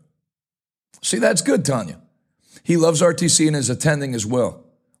prosper. See, that's good, Tanya. He loves RTC and is attending as well.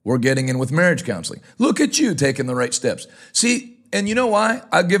 We're getting in with marriage counseling. Look at you taking the right steps. See, and you know why?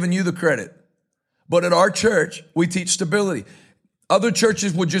 I've given you the credit. But at our church, we teach stability. Other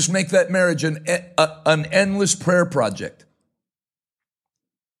churches would just make that marriage an endless prayer project.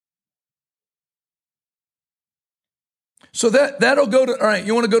 So that'll go to, all right,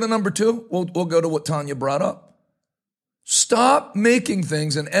 you want to go to number 2? We'll go to what Tanya brought up. Stop making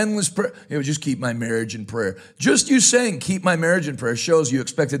things an endless prayer. Just keep my marriage in prayer. Just you saying keep my marriage in prayer shows you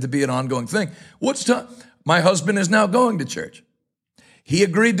expect it to be an ongoing thing. My husband is now going to church. He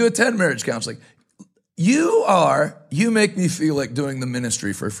agreed to attend marriage counseling. You make me feel like doing the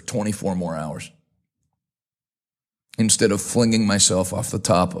ministry for 24 more hours instead of flinging myself off the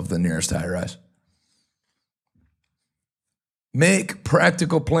top of the nearest high rise. Make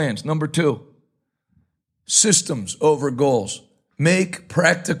practical plans. Number 2, systems over goals. Make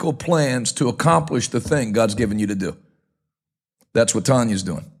practical plans to accomplish the thing God's given you to do. That's what Tanya's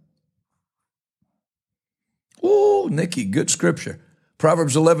doing. Oh, Nikki, good scripture.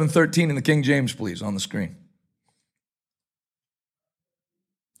 Proverbs 11:13 in the King James, please, on the screen.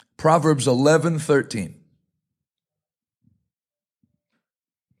 Proverbs 11:13.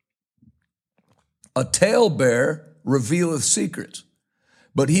 A talebearer revealeth secrets,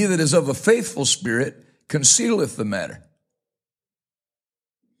 but he that is of a faithful spirit concealeth the matter.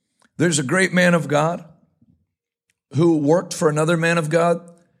 There's a great man of God who worked for another man of God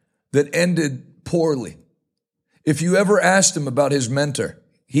that ended poorly. If you ever asked him about his mentor,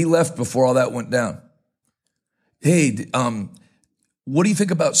 he left before all that went down. Hey, what do you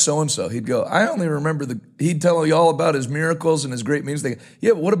think about so-and-so? He'd go, I only remember he'd tell you all about his miracles and his great means.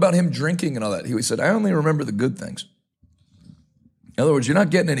 Yeah, but what about him drinking and all that? He said, I only remember the good things. In other words, you're not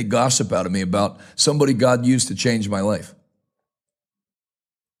getting any gossip out of me about somebody God used to change my life.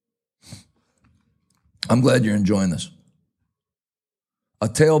 I'm glad you're enjoying this. A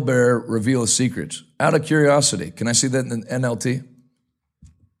talebearer reveals secrets. Out of curiosity, can I see that in the NLT?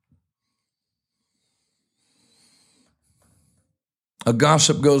 A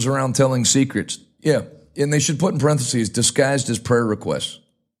gossip goes around telling secrets. Yeah, and they should put in parentheses, disguised as prayer requests.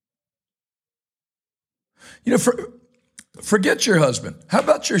 You know, forget your husband. How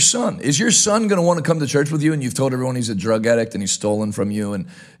about your son? Is your son going to want to come to church with you and you've told everyone he's a drug addict and he's stolen from you? And,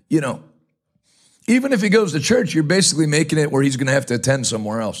 you know, even if he goes to church, you're basically making it where he's going to have to attend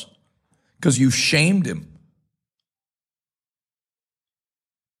somewhere else because you shamed him.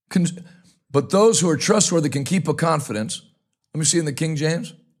 But those who are trustworthy can keep a confidence. Let me see in the King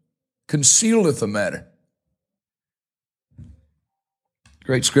James. Concealeth the matter.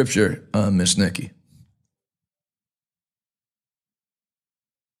 Great scripture, Miss Nikki.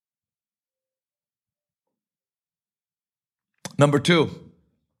 Number 2,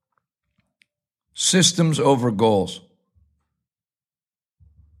 systems over goals.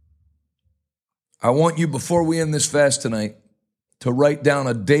 I want you, before we end this fast tonight, to write down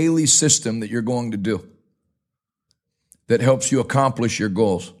a daily system that you're going to do that helps you accomplish your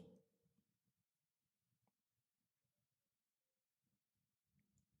goals.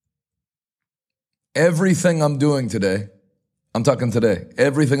 Everything I'm doing today, I'm talking today,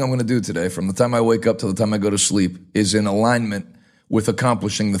 everything I'm going to do today, from the time I wake up to the time I go to sleep, is in alignment with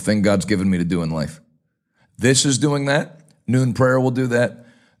accomplishing the thing God's given me to do in life. This is doing that. Noon prayer will do that.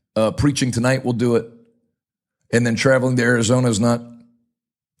 Preaching tonight will do it. And then traveling to Arizona is not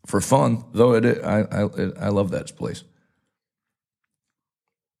for fun, though I love that place.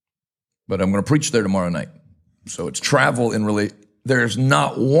 But I'm going to preach there tomorrow night. So it's travel in relation. There's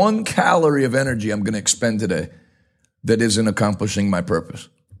not 1 calorie of energy I'm going to expend today that isn't accomplishing my purpose.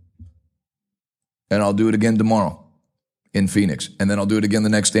 And I'll do it again tomorrow in Phoenix. And then I'll do it again the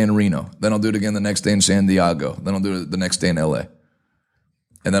next day in Reno. Then I'll do it again the next day in San Diego. Then I'll do it the next day in LA.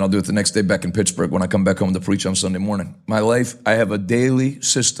 And then I'll do it the next day back in Pittsburgh when I come back home to preach on Sunday morning. My life, I have a daily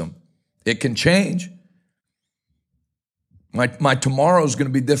system. It can change. My tomorrow is going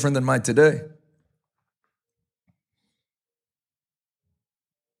to be different than my today.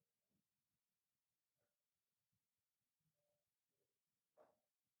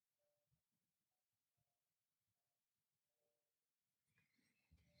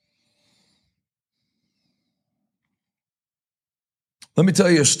 Let me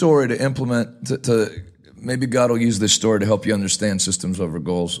tell you a story to implement, maybe God will use this story to help you understand systems over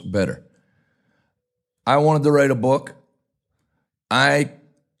goals better. I wanted to write a book. I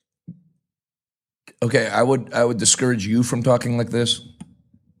would discourage you from talking like this.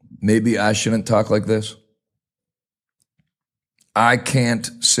 Maybe I shouldn't talk like this. I can't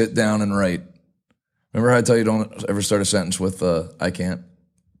sit down and write. Remember how I tell you don't ever start a sentence with I can't?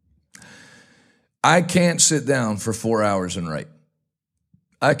 I can't sit down for 4 hours and write.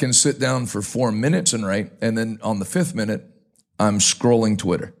 I can sit down for 4 minutes and write, and then on the 5th minute, I'm scrolling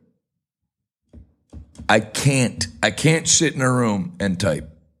Twitter. I can't sit in a room and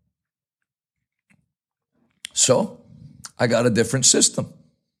type. So I got a different system.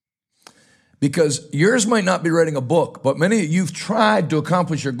 Because yours might not be writing a book, but many of you've tried to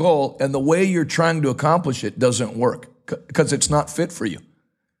accomplish your goal, and the way you're trying to accomplish it doesn't work because it's not fit for you.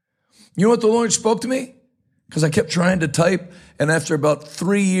 You know what the Lord spoke to me? Because I kept trying to type, and after about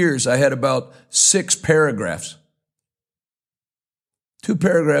 3 years, I had about 6 paragraphs. 2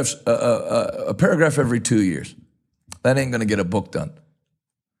 paragraphs, a paragraph every 2 years. That ain't going to get a book done.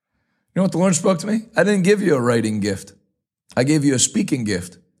 You know what the Lord spoke to me? I didn't give you a writing gift. I gave you a speaking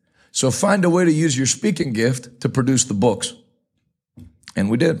gift. So find a way to use your speaking gift to produce the books. And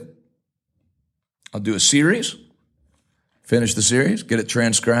we did. I'll do a series, finish the series, get it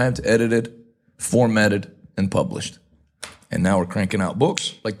transcribed, edited, formatted, and published. And now we're cranking out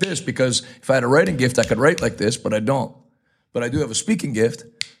books like this because if I had a writing gift, I could write like this, but I don't. But I do have a speaking gift.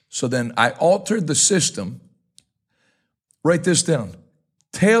 So then I altered the system. Write this down.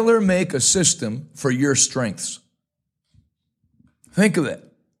 Tailor make a system for your strengths. Think of that.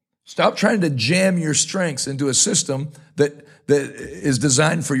 Stop trying to jam your strengths into a system that is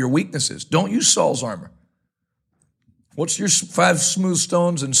designed for your weaknesses. Don't use Saul's armor. What's your 5 smooth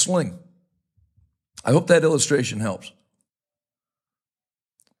stones and sling? I hope that illustration helps.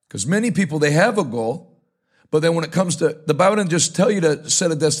 Because many people, they have a goal, but then when it comes to, the Bible didn't just tell you to set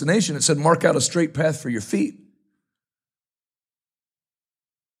a destination. It said mark out a straight path for your feet.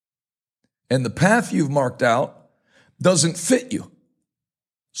 And the path you've marked out doesn't fit you.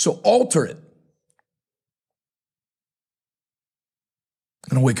 So alter it. I'm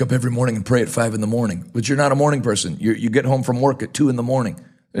going to wake up every morning and pray at 5 in the morning. But you're not a morning person. You get home from work at 2 in the morning.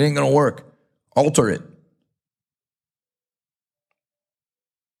 It ain't going to work. Alter it.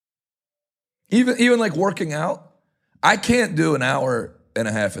 Even like working out, I can't do an hour and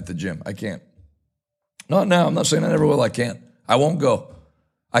a half at the gym. I can't. Not now. I'm not saying I never will. I can't. I won't go.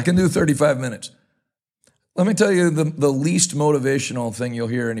 I can do 35 minutes. Let me tell you the least motivational thing you'll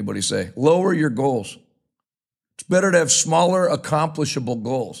hear anybody say. Lower your goals. It's better to have smaller, accomplishable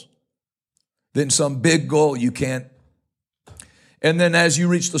goals than some big goal you can't. And then as you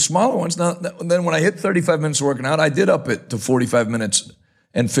reach the smaller ones, now then when I hit 35 minutes of working out, I did up it to 45 minutes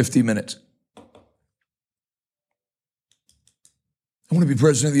and 50 minutes. I want to be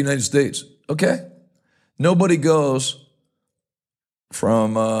president of the United States. Okay. Nobody goes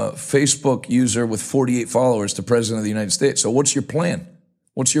from a Facebook user with 48 followers to president of the United States. So what's your plan?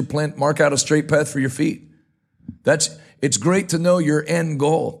 What's your plan? Mark out a straight path for your feet. It's great to know your end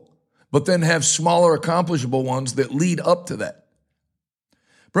goal, but then have smaller accomplishable ones that lead up to that.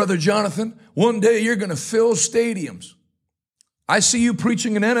 Brother Jonathan, one day you're going to fill stadiums. I see you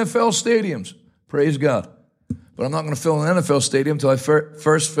preaching in NFL stadiums. Praise God. But I'm not going to fill an NFL stadium until I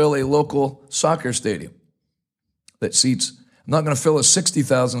first fill a local soccer stadium that seats. I'm not going to fill a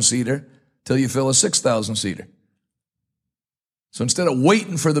 60,000 seater till you fill a 6,000 seater. So instead of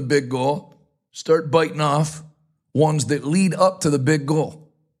waiting for the big goal, start biting off ones that lead up to the big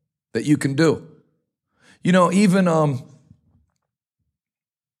goal that you can do. You know, even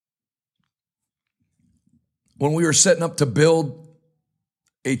when we were setting up to build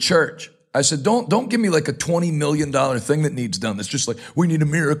a church, I said, don't give me like a $20 million thing that needs done. That's just like, we need a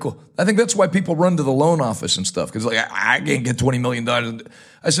miracle. I think that's why people run to the loan office and stuff, because like, I can't get $20 million.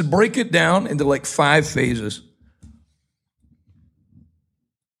 I said, break it down into like 5 phases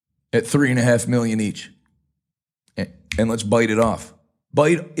at $3.5 million each. And let's bite it off.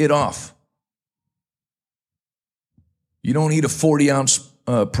 Bite it off. You don't need a 40-ounce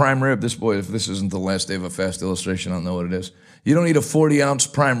prime rib. This, boy, if this isn't the last day of a fast illustration, I don't know what it is. You don't need a 40-ounce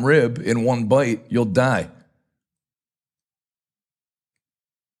prime rib in one bite. You'll die.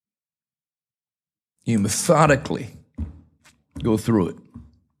 You methodically go through it.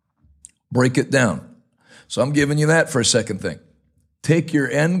 Break it down. So I'm giving you that for a second thing. Take your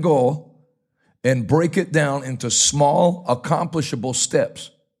end goal and break it down into small, accomplishable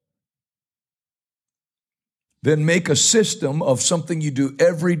steps. Then make a system of something you do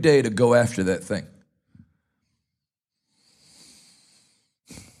every day to go after that thing.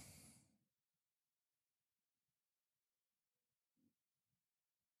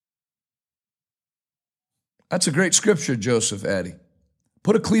 That's a great scripture, Joseph Addy.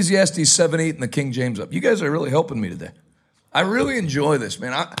 Put Ecclesiastes 7:8 in the King James up. You guys are really helping me today. I really enjoy this,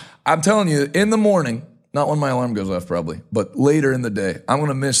 man. I'm telling you, in the morning, not when my alarm goes off probably, but later in the day, I'm going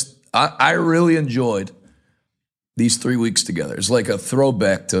to miss. I really enjoyed these 3 weeks together. It's like a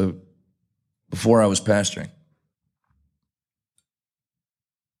throwback to before I was pastoring.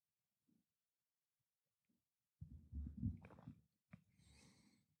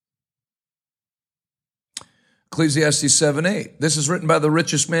 Ecclesiastes 7:8. This is written by the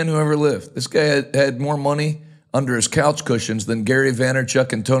richest man who ever lived. This guy had more money under his couch cushions than Gary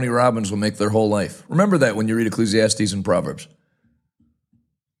Vaynerchuk and Tony Robbins will make their whole life. Remember that when you read Ecclesiastes and Proverbs.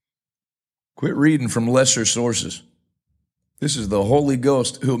 Quit reading from lesser sources. This is the Holy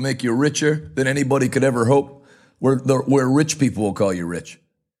Ghost who will make you richer than anybody could ever hope, where rich people will call you rich.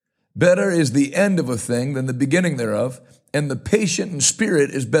 Better is the end of a thing than the beginning thereof, and the patient in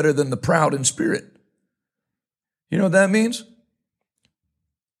spirit is better than the proud in spirit. You know what that means?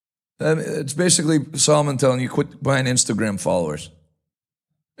 It's basically Solomon telling you, quit buying Instagram followers.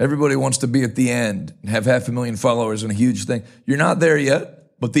 Everybody wants to be at the end and have 500,000 followers and a huge thing. You're not there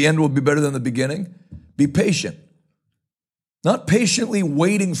yet, but the end will be better than the beginning. Be patient. Not patiently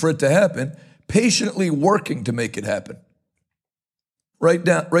waiting for it to happen, patiently working to make it happen. Write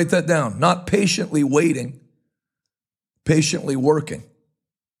that down. Not patiently waiting, patiently working.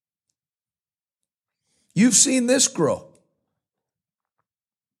 You've seen this grow.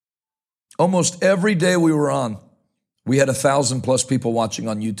 Almost every day we were on, we had 1,000+ people watching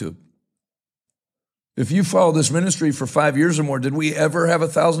on YouTube. If you follow this ministry for 5 years or more, did we ever have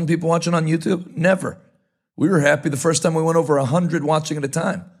 1,000 people watching on YouTube? Never. We were happy the first time we went over 100 watching at a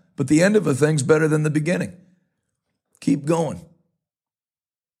time. But the end of a thing's better than the beginning. Keep going.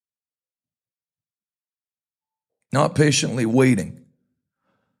 Not patiently waiting.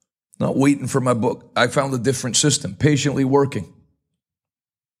 Not waiting for my book. I found a different system. Patiently working.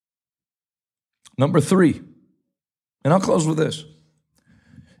 Number 3, and I'll close with this.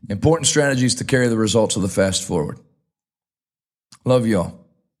 Important strategies to carry the results of the fast forward. Love y'all.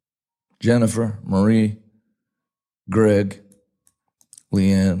 Jennifer, Marie, Greg,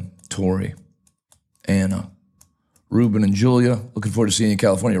 Leanne, Tori, Anna, Ruben and Julia. Looking forward to seeing you in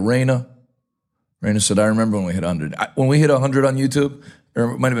California. Raina said, I remember when we hit 100. When we hit 100 on YouTube,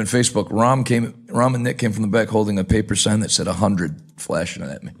 or it might have been Facebook, Rom and Nick came from the back holding a paper sign that said 100 flashing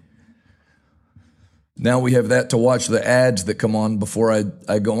it at me. Now we have that to watch the ads that come on before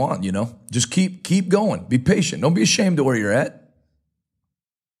I go on, you know. Just keep going. Be patient. Don't be ashamed of where you're at.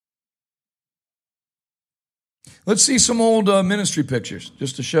 Let's see some old ministry pictures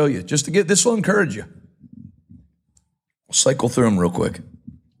just to show you. Just to get, this will encourage you. We'll cycle through them real quick.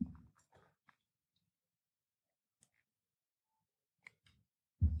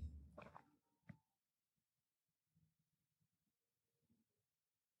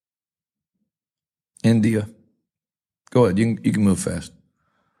 India. Go ahead. You can move fast.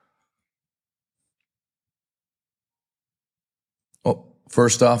 Oh,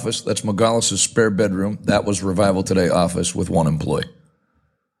 first office. That's Magalis's spare bedroom. That was Revival Today office with one employee.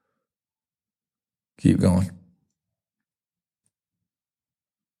 Keep going.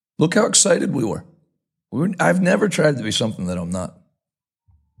 Look how excited we were. I've never tried to be something that I'm not.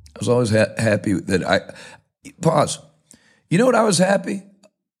 I was always happy that pause. You know what I was happy?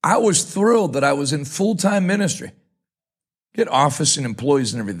 I was thrilled that I was in full-time ministry. Get office and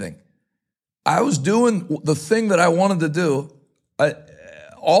employees and everything. I was doing the thing that I wanted to do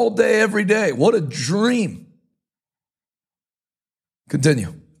all day, every day. What a dream.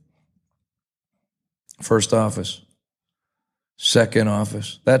 Continue. First office. Second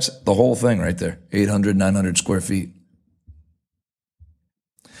office. That's the whole thing right there. 800, 900 square feet.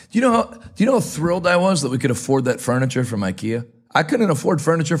 Do you know how thrilled I was that we could afford that furniture from IKEA? I couldn't afford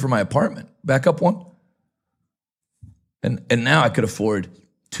furniture for my apartment. Back up one. And now I could afford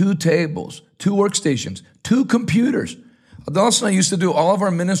 2 tables, 2 workstations, 2 computers. Dawson and I used to do all of our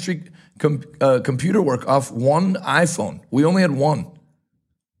ministry computer work off one iPhone. We only had one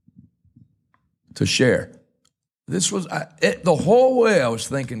to share. This was, the whole way I was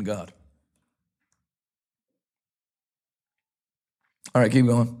thanking God. All right, keep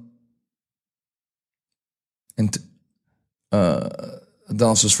going. And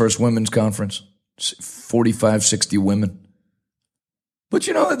Dallas's first women's conference, 45, 60 women. But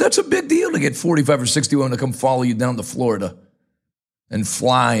you know, that's a big deal to get 45 or 60 women to come follow you down to Florida and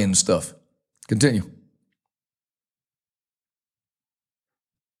fly and stuff. Continue.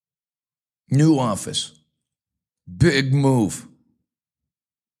 New office. Big move.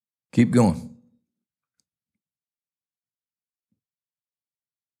 Keep going.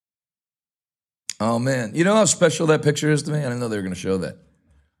 Oh, man. You know how special that picture is to me? I didn't know they were going to show that.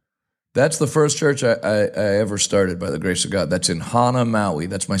 That's the first church I ever started, by the grace of God. That's in Hana, Maui.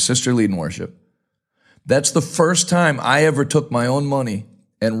 That's my sister leading worship. That's the first time I ever took my own money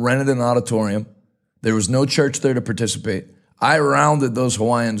and rented an auditorium. There was no church there to participate. I rounded those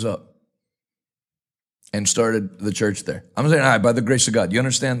Hawaiians up and started the church there. I'm saying, all right, by the grace of God. You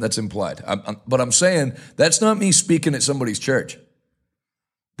understand? That's implied. But I'm saying that's not me speaking at somebody's church.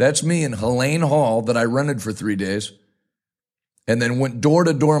 That's me in Helene Hall that I rented for 3 days and then went door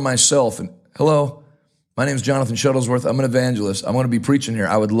to door myself. And hello, my name's Jonathan Shuttlesworth. I'm an evangelist. I'm going to be preaching here.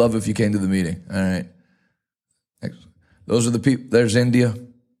 I would love if you came to the meeting. All right. Those are the people. There's India.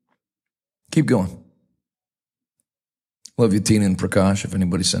 Keep going. Love you, Tina and Prakash, if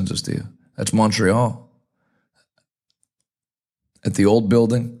anybody sends this to you. That's Montreal. At the old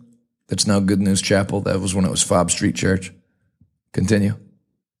building, that's now Good News Chapel. That was when it was Fobb Street Church. Continue.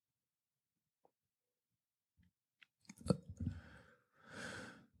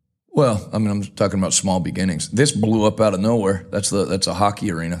 Well, I mean, I'm talking about small beginnings. This blew up out of nowhere. That's a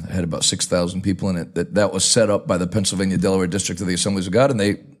hockey arena. It had about 6,000 people in it. That was set up by the Pennsylvania-Delaware District of the Assemblies of God, and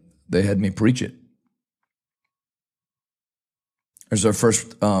they had me preach it. There's our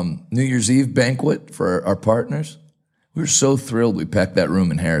first New Year's Eve banquet for our partners. We were so thrilled we packed that room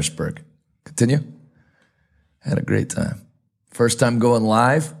in Harrisburg. Continue. Had a great time. First time going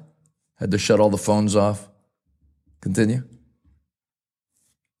live. Had to shut all the phones off. Continue.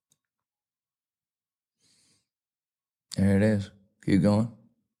 There it is. Keep going.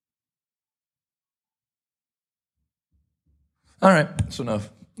 All right, that's enough.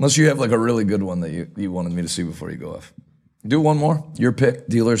 Unless you have like a really good one that you wanted me to see before you go off. Do one more. Your pick,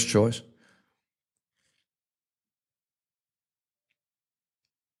 dealer's choice.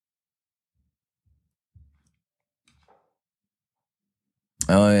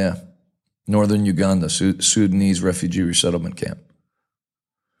 Oh, yeah. Northern Uganda, Sudanese refugee resettlement camp.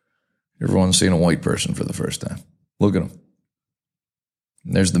 Everyone's seeing a white person for the first time. Look at them.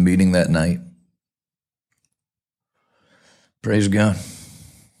 And there's the meeting that night. Praise God.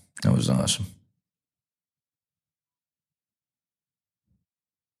 That was awesome.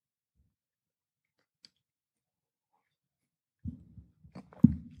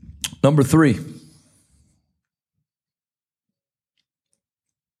 Number 3.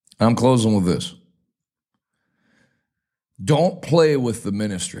 I'm closing with this. Don't play with the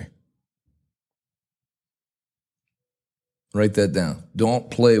ministry. Write that down.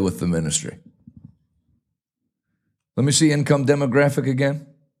 Don't play with the ministry. Let me see income demographic again.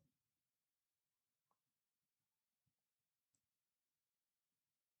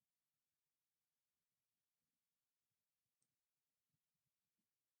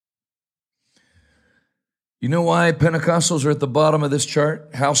 You know why Pentecostals are at the bottom of this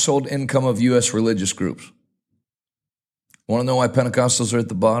chart? Household income of U.S. religious groups. Want to know why Pentecostals are at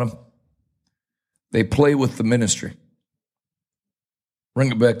the bottom? They play with the ministry.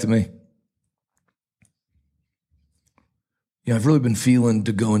 Bring it back to me. Yeah, I've really been feeling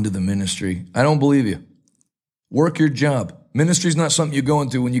to go into the ministry. I don't believe you. Work your job. Ministry is not something you go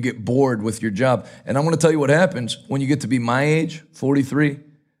into when you get bored with your job. And I want to tell you what happens when you get to be my age, 43,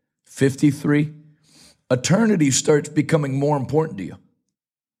 53. Eternity starts becoming more important to you.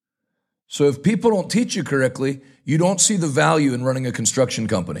 So if people don't teach you correctly, you don't see the value in running a construction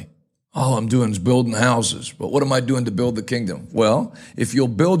company. All I'm doing is building houses, but what am I doing to build the kingdom? Well, if you'll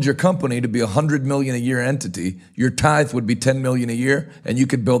build your company to be $100 million a year entity, your tithe would be $10 million a year, and you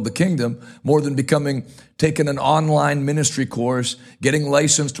could build the kingdom more than taking an online ministry course, getting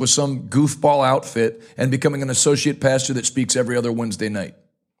licensed with some goofball outfit, and becoming an associate pastor that speaks every other Wednesday night.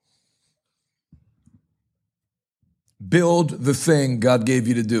 Build the thing God gave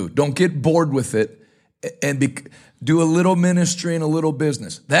you to do. Don't get bored with it and do a little ministry and a little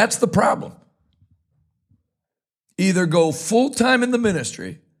business. That's the problem. Either go full-time in the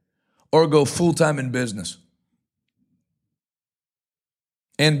ministry or go full-time in business.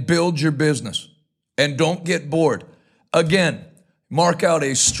 And build your business. And don't get bored. Again, mark out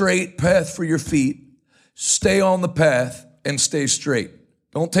a straight path for your feet. Stay on the path and stay straight.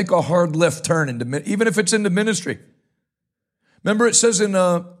 Don't take a hard left turn even if it's into ministry. Remember it says in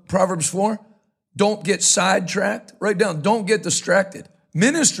Proverbs 4, don't get sidetracked. Write down, don't get distracted.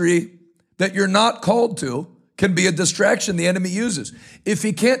 Ministry that you're not called to can be a distraction the enemy uses. If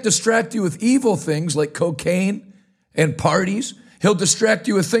he can't distract you with evil things like cocaine and parties, he'll distract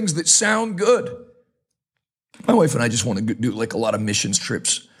you with things that sound good. My wife and I just want to do like a lot of missions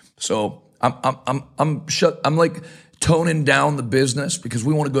trips. So I'm like toning down the business because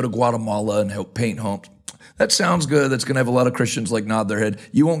we want to go to Guatemala and help paint homes. That sounds good. That's going to have a lot of Christians like nod their head.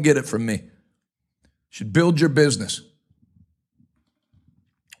 You won't get it from me. You should build your business.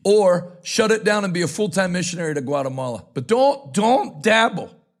 Or shut it down and be a full-time missionary to Guatemala. But don't dabble.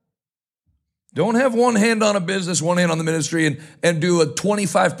 Don't have one hand on a business, one hand on the ministry, and do a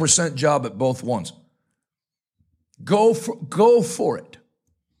 25% job at both ones. Go for it.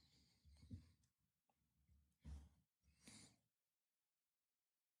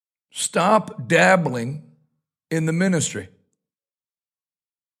 Stop dabbling in the ministry.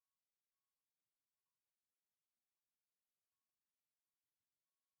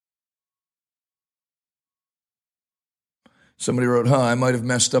 Somebody wrote, I might have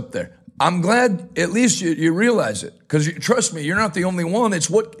messed up there. I'm glad at least you realize it, because trust me, you're not the only one.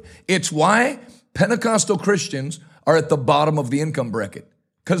 It's why Pentecostal Christians are at the bottom of the income bracket,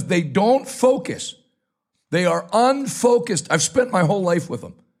 because they don't focus. They are unfocused. I've spent my whole life with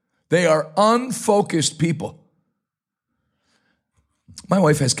them. They are unfocused people. My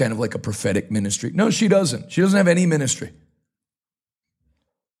wife has kind of like a prophetic ministry. No, she doesn't. She doesn't have any ministry.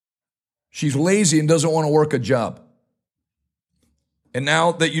 She's lazy and doesn't want to work a job. And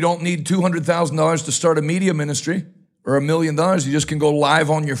now that you don't need $200,000 to start a media ministry or $1 million, you just can go live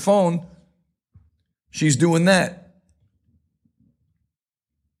on your phone. She's doing that.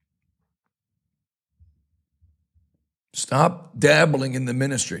 Stop dabbling in the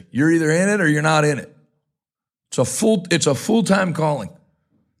ministry. You're either in it or you're not in it. It's a full-time calling.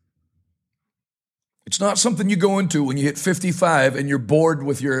 It's not something you go into when you hit 55 and you're bored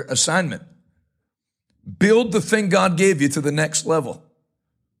with your assignment. Build the thing God gave you to the next level.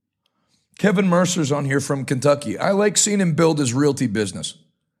 Kevin Mercer's on here from Kentucky. I like seeing him build his realty business.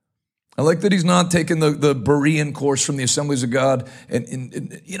 I like that he's not taking the Berean course from the Assemblies of God.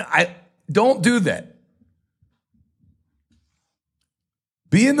 And I don't do that.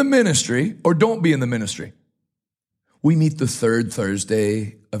 Be in the ministry or don't be in the ministry. We meet the third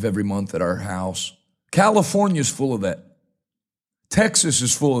Thursday of every month at our house. California's full of that. Texas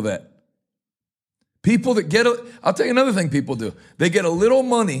is full of that. People that I'll tell you another thing people do. They get a little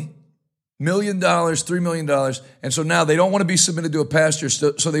money, $1 million, $3 million, and so now they don't want to be submitted to a pastor,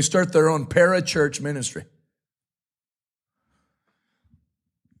 so they start their own para-church ministry.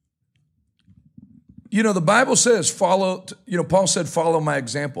 The Bible says Paul said, follow my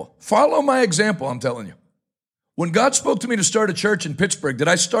example. Follow my example, I'm telling you. When God spoke to me to start a church in Pittsburgh, did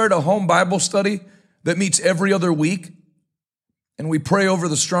I start a home Bible study that meets every other week and we pray over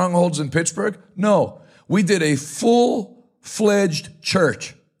the strongholds in Pittsburgh? No, we did a full-fledged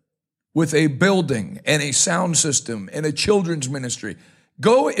church with a building and a sound system and a children's ministry.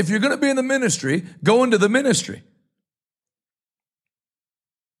 If you're going to be in the ministry, go into the ministry.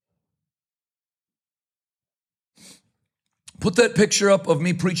 Put that picture up of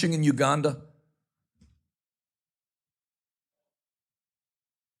me preaching in Uganda.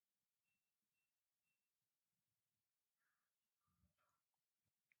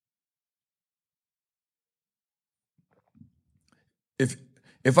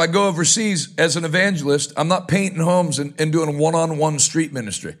 If I go overseas as an evangelist, I'm not painting homes and doing one-on-one street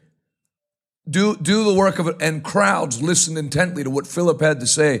ministry. Do the work of it, and crowds listened intently to what Philip had to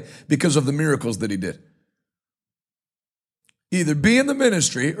say because of the miracles that he did. Either be in the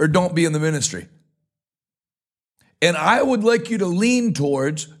ministry or don't be in the ministry. And I would like you to lean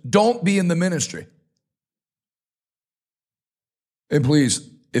towards don't be in the ministry. And please,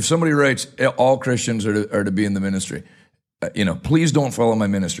 if somebody writes all Christians are to be in the ministry, please don't follow my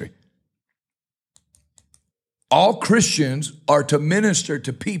ministry. All Christians are to minister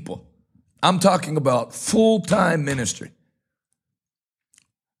to people. I'm talking about full-time ministry.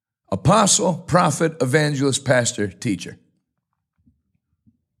 Apostle, prophet, evangelist, pastor, teacher.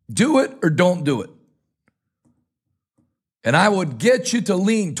 Do it or don't do it. And I would get you to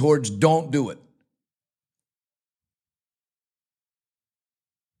lean towards don't do it.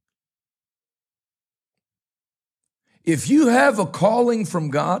 If you have a calling from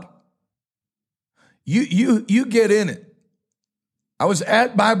God, you get in it. I was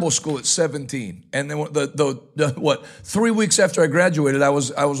at Bible school at 17, and then 3 weeks after I graduated, I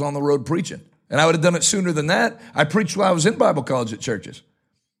was on the road preaching, and I would have done it sooner than that. I preached while I was in Bible college at churches.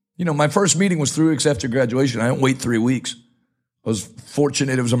 My first meeting was 3 weeks after graduation. I didn't wait 3 weeks. I was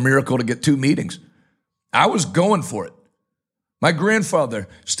fortunate; it was a miracle to get 2 meetings. I was going for it. My grandfather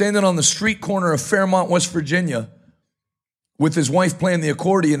standing on the street corner of Fairmont, West Virginia, with his wife playing the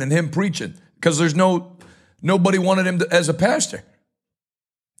accordion and him preaching, because nobody wanted him as a pastor.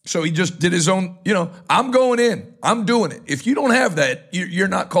 So he just did his own, I'm going in. I'm doing it. If you don't have that, you're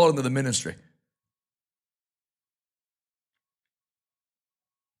not called into the ministry.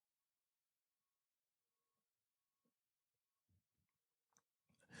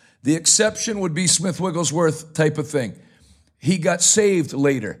 The exception would be Smith Wigglesworth type of thing. He got saved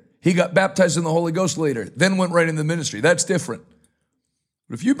later. He got baptized in the Holy Ghost later, then went right into the ministry. That's different.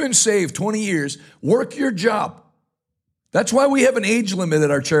 But if you've been saved 20 years, work your job. That's why we have an age limit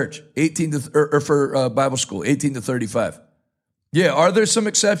at our church, for Bible school, 18 to 35. Yeah, are there some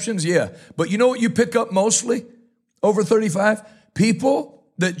exceptions? Yeah. But you know what you pick up mostly over 35? People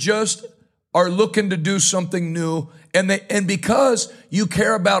that just are looking to do something new. And because you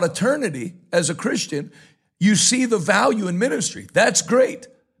care about eternity as a Christian, you see the value in ministry. That's great.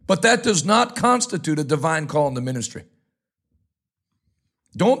 But that does not constitute a divine call in the ministry.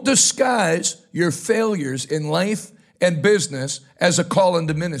 Don't disguise your failures in life and business as a call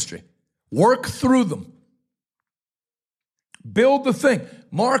into ministry. Work through them. Build the thing.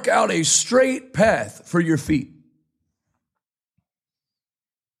 Mark out a straight path for your feet.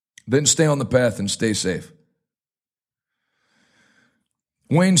 Then stay on the path and stay safe.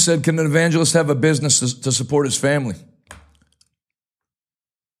 Wayne said, can an evangelist have a business to support his family?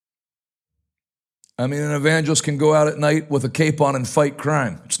 I mean, an evangelist can go out at night with a cape on and fight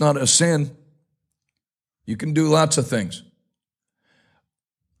crime. It's not a sin. You can do lots of things.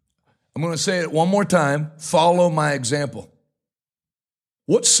 I'm going to say it one more time. Follow my example.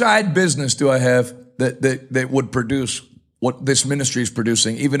 What side business do I have that would produce what this ministry is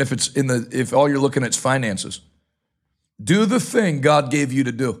producing, even if if all you're looking at is finances? Do the thing God gave you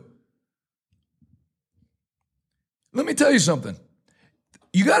to do. Let me tell you something.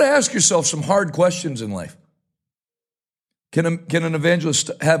 You got to ask yourself some hard questions in life. Can an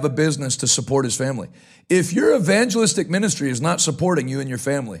evangelist have a business to support his family? If your evangelistic ministry is not supporting you and your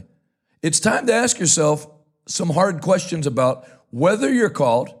family, it's time to ask yourself some hard questions about whether you're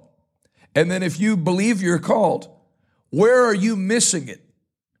called, and then if you believe you're called, where are you missing it?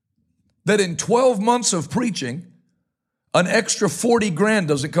 That in 12 months of preaching, an extra 40 grand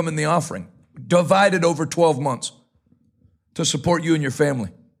doesn't come in the offering, divided over 12 months to support you and your family.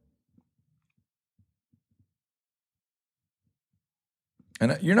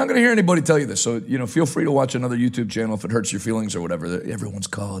 And you're not going to hear anybody tell you this. So, feel free to watch another YouTube channel if it hurts your feelings or whatever. Everyone's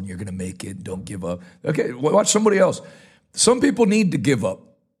called, you're going to make it. Don't give up. Okay, watch somebody else. Some people need to give up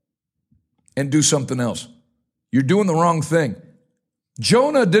and do something else. You're doing the wrong thing.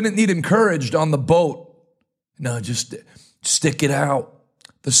 Jonah didn't need encouraged on the boat. No, just stick it out.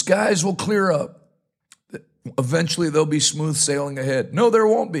 The skies will clear up. Eventually, there'll be smooth sailing ahead. No, there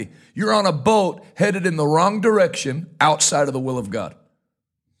won't be. You're on a boat headed in the wrong direction outside of the will of God.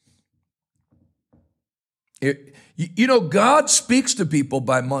 God speaks to people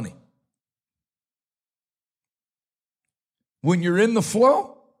by money. When you're in the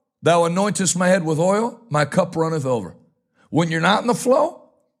flow, thou anointest my head with oil, my cup runneth over. When you're not in the flow,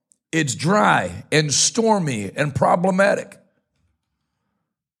 it's dry and stormy and problematic.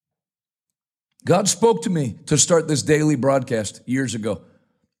 God spoke to me to start this daily broadcast years ago.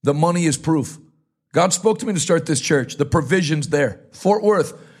 The money is proof. God spoke to me to start this church. The provision's there. Fort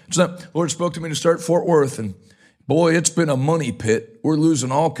Worth. Lord spoke to me to start Fort Worth, and boy, it's been a money pit. We're losing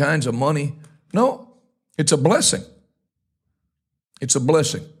all kinds of money. No, it's a blessing. It's a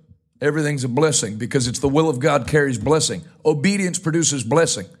blessing. Everything's a blessing because it's the will of God carries blessing. Obedience produces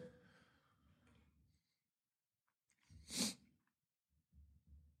blessing.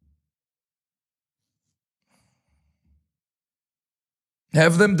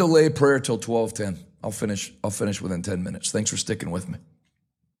 Have them delay prayer till 12:10. I'll finish within 10 minutes. Thanks for sticking with me.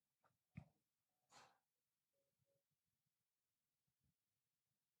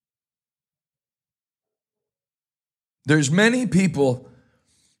 There's many people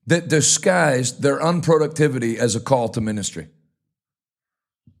that disguise their unproductivity as a call to ministry.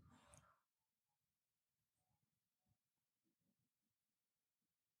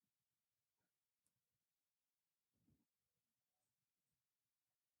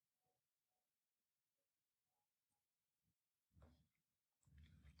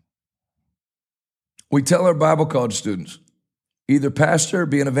 We tell our Bible college students, either pastor or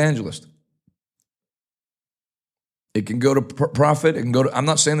be an evangelist. It can go to prophet, it can go to, I'm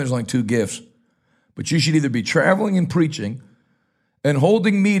not saying there's only two gifts, but you should either be traveling and preaching and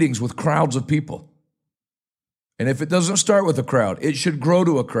holding meetings with crowds of people. And if it doesn't start with a crowd, it should grow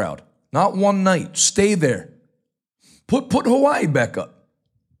to a crowd. Not one night, stay there. Put Hawaii back up.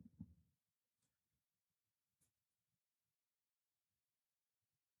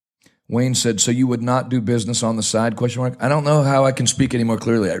 Wayne said, so you would not do business on the side, question mark? I don't know how I can speak any more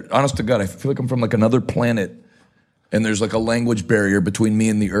clearly. Honest to God, I feel like I'm from like another planet and there's like a language barrier between me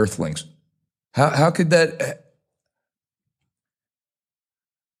and the earthlings. How could that...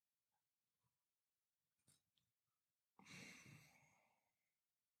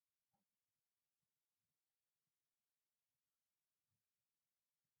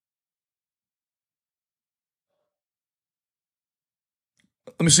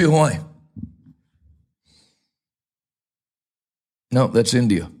 Let me see Hawaii. No, that's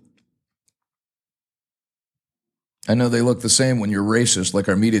India. I know they look the same when you're racist, like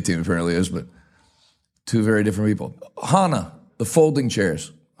our media team apparently is, but two very different people. Hana, the folding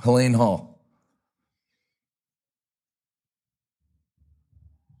chairs, Helene Hall.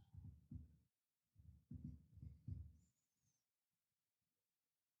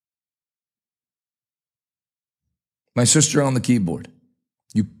 My sister on the keyboard.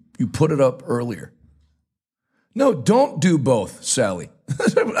 You put it up earlier. No, don't do both, Sally.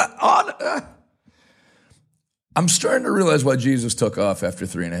 I'm starting to realize why Jesus took off after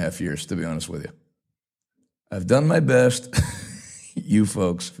 3.5 years, to be honest with you. I've done my best. You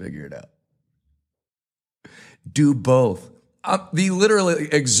folks figure it out. Do both. The literally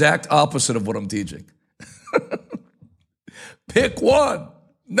exact opposite of what I'm teaching. Pick one,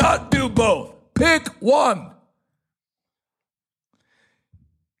 not do both. Pick one.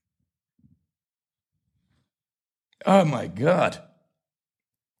 Oh my God.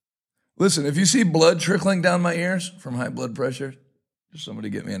 Listen, if you see blood trickling down my ears from high blood pressure, just somebody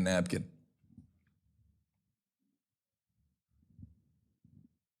get me a napkin.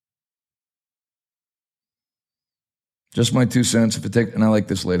 Just my 2 cents. And I like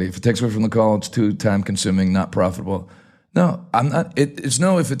this lady. If it takes away from the call, it's too time consuming, not profitable. No, I'm not. It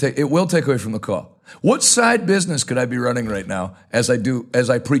will take away from the call. What side business could I be running right now as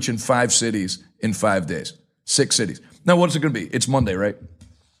I preach in 5 cities in 5 days? 6 cities. Now, what's it going to be? It's Monday, right?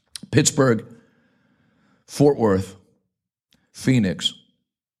 Pittsburgh, Fort Worth, Phoenix,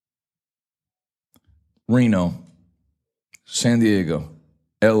 Reno, San Diego,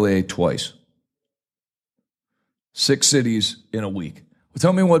 LA twice. 6 cities in a week. Well,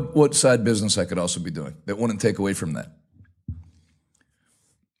 tell me what side business I could also be doing that wouldn't take away from that.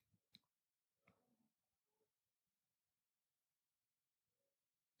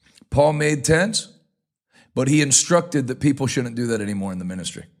 Paul made tents. But he instructed that people shouldn't do that anymore in the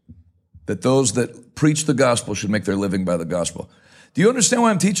ministry. That those that preach the gospel should make their living by the gospel. Do you understand why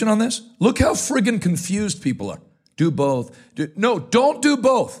I'm teaching on this? Look how friggin' confused people are. Do both. No, don't do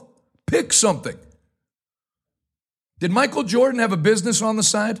both. Pick something. Did Michael Jordan have a business on the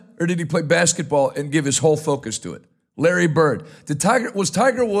side? Or did he play basketball and give his whole focus to it? Larry Bird. Was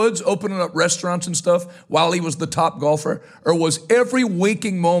Tiger Woods opening up restaurants and stuff while he was the top golfer? Or was every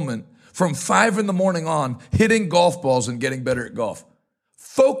waking moment from 5 in the morning on, hitting golf balls and getting better at golf?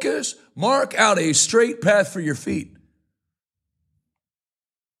 Focus, mark out a straight path for your feet.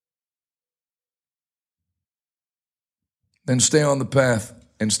 Then stay on the path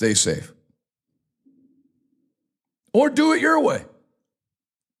and stay safe. Or do it your way.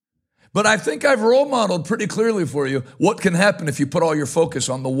 But I think I've role modeled pretty clearly for you what can happen if you put all your focus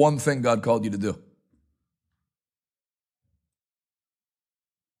on the one thing God called you to do.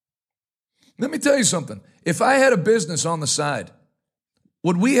 Let me tell you something. If I had a business on the side,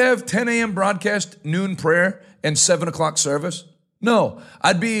 Would we have 10 a.m. broadcast, noon prayer, and 7 o'clock service? No.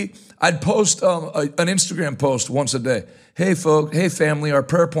 I'd post an Instagram post once a day. Hey, folks, hey, family, our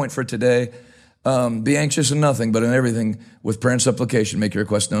prayer point for today, be anxious in nothing, but in everything with prayer and supplication, make your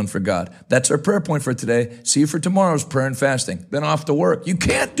request known for God. That's our prayer point for today. See you for tomorrow's prayer and fasting. Then off to work. You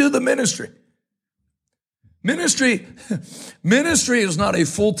can't do the ministry. Ministry is not a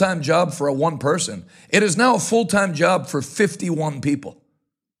full-time job for a one person. It is now a full-time job for 51 people.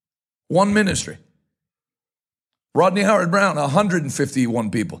 One ministry. Rodney Howard-Browne, 151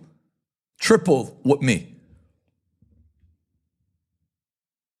 people. Triple what me.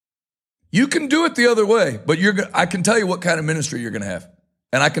 You can do it the other way, but I can tell you what kind of ministry you're going to have.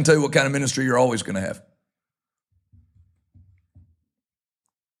 And I can tell you what kind of ministry you're always going to have.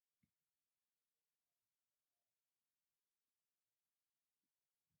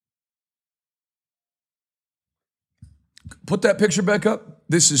 Put that picture back up.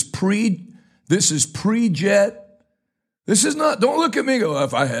 This is pre-jet. This is not, don't look at me and go,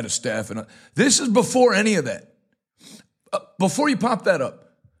 if I had a staff. This is before any of that. Before you pop that up,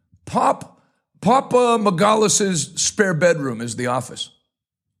 Papa Megalis's spare bedroom is the office.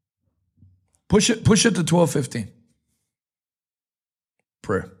 Push it to 12:15.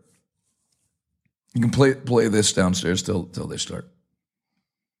 Prayer. You can play this downstairs till they start.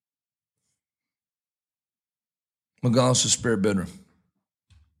 Megalis's spare bedroom.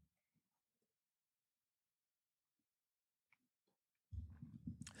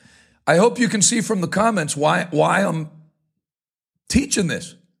 I hope you can see from the comments why I'm teaching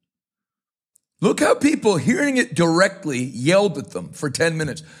this. Look how people hearing it directly yelled at them for 10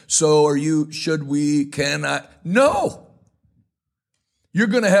 minutes. So should we, can I? No. You're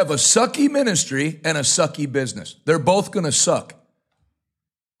going to have a sucky ministry and a sucky business. They're both going to suck.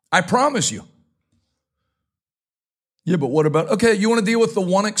 I promise you. Yeah, but what about, okay, you want to deal with the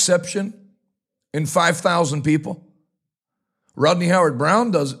one exception in 5,000 people? Rodney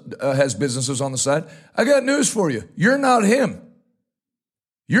Howard-Browne has businesses on the side. I got news for you. You're not him.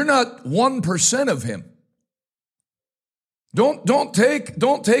 You're not 1% of him. Don't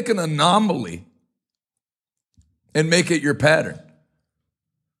take an anomaly and make it your pattern.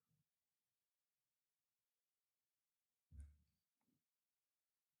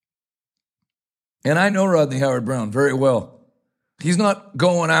 And I know Rodney Howard-Browne very well. He's not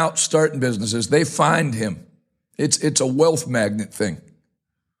going out starting businesses. They find him. It's a wealth magnet thing.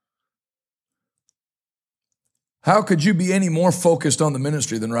 How could you be any more focused on the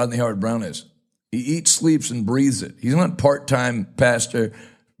ministry than Rodney Howard-Browne is? He eats, sleeps, and breathes it. He's not part-time pastor,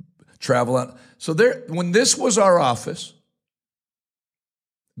 travel out. So when this was our office,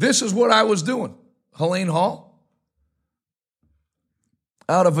 this is what I was doing. Helene Hall.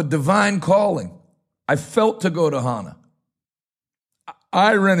 Out of a divine calling, I felt to go to Hana.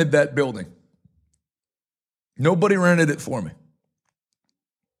 I rented that building. Nobody rented it for me.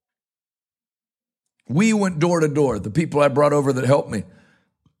 We went door to door, the people I brought over that helped me.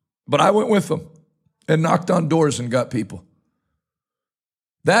 But I went with them and knocked on doors and got people.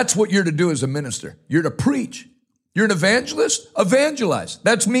 That's what you're to do as a minister. You're to preach. You're an evangelist? Evangelize.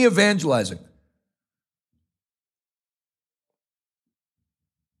 That's me evangelizing.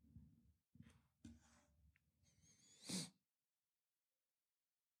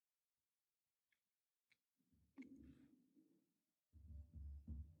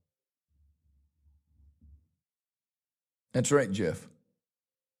 That's right, Jeff.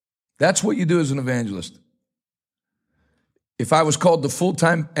 That's what you do as an evangelist. If I was called to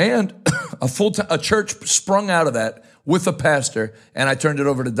full-time and a church sprung out of that with a pastor, and I turned it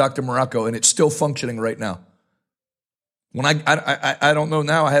over to Dr. Morocco, and it's still functioning right now. When I don't know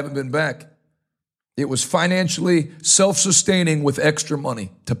now, I haven't been back. It was financially self-sustaining with extra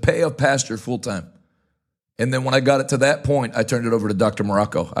money to pay a pastor full-time. And then when I got it to that point, I turned it over to Dr.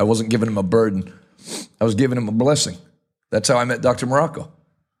 Morocco. I wasn't giving him a burden. I was giving him a blessing. That's how I met Dr. Morocco.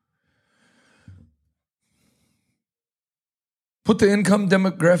 Put the income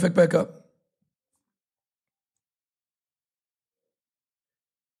demographic back up.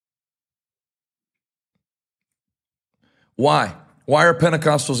 Why? Why are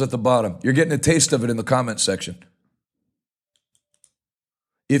Pentecostals at the bottom? You're getting a taste of it in the comment section.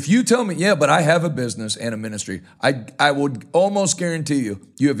 If you tell me, yeah, but I have a business and a ministry, I would almost guarantee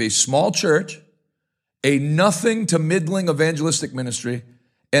you have a small church, a nothing to middling evangelistic ministry,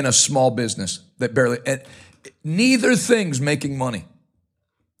 and a small business that barely, and neither thing's making money.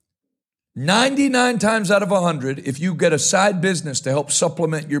 99 times out of 100, if you get a side business to help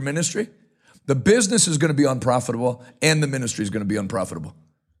supplement your ministry, the business is going to be unprofitable and the ministry is going to be unprofitable.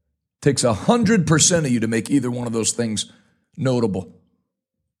 It takes 100% of you to make either one of those things notable.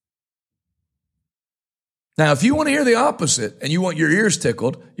 Now, if you want to hear the opposite and you want your ears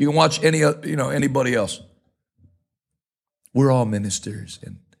tickled, you can watch anybody else. We're all ministers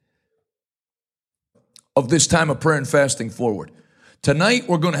of this time of prayer and fasting forward. Tonight,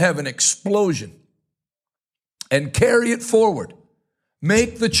 we're going to have an explosion and carry it forward.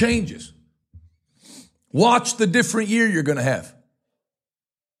 Make the changes. Watch the different year you're going to have.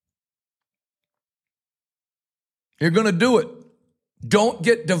 You're going to do it. Don't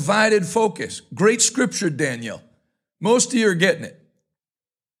get divided focus. Great scripture, Danielle. Most of you are getting it.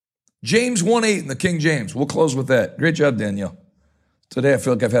 James 1:8 in the King James. We'll close with that. Great job, Danielle. Today I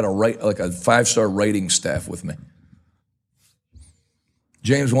feel like I've had a 5-star writing staff with me.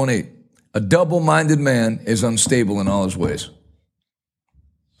 James 1:8. A double-minded man is unstable in all his ways.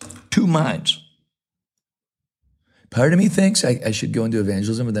 Two minds. Part of me thinks I should go into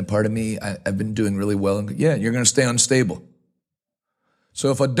evangelism, and then part of me, I've been doing really well. Yeah, you're going to stay unstable. So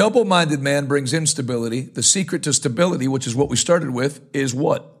if a double-minded man brings instability, the secret to stability, which is what we started with, is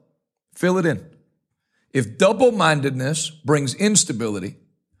what? Fill it in. If double-mindedness brings instability,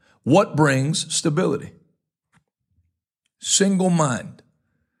 what brings stability? Single mind,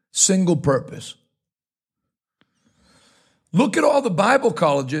 single purpose. Look at all the Bible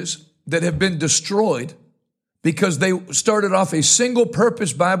colleges that have been destroyed because they started off a single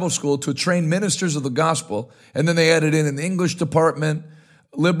purpose Bible school to train ministers of the gospel, and then they added in an English department,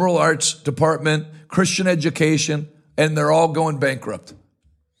 liberal arts department, Christian education, and they're all going bankrupt.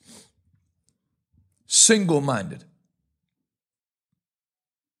 Single-minded.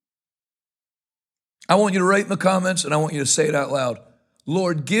 I want you to write in the comments, and I want you to say it out loud.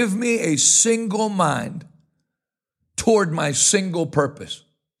 Lord, give me a single mind toward my single purpose.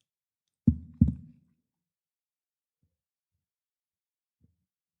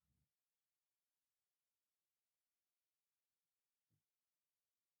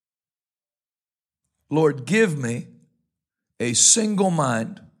 Lord, give me a single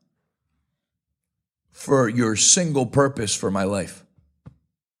mind for your single purpose for my life.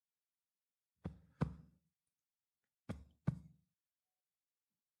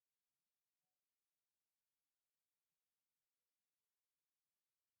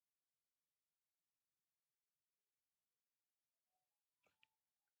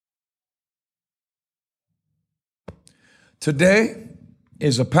 Today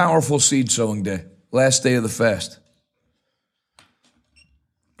is a powerful seed sowing day. Last day of the fast.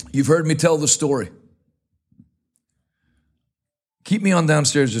 You've heard me tell the story. Keep me on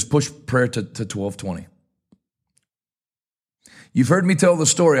downstairs. Just push prayer to 12:20. You've heard me tell the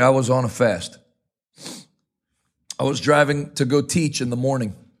story. I was on a fast. I was driving to go teach in the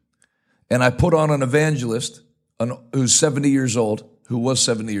morning, and I put on an evangelist who's 70 years old, who was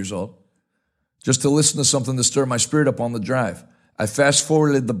 70 years old, just to listen to something to stir my spirit up on the drive. I fast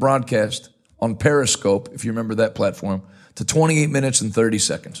forwarded the broadcast on Periscope, if you remember that platform, to 28 minutes and 30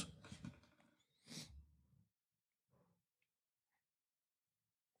 seconds.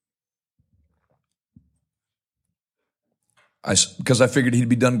 Because I figured he'd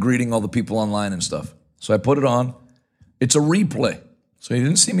be done greeting all the people online and stuff. So I put it on. It's a replay, so he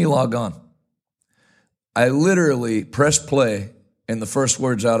didn't see me log on. I literally pressed play and the first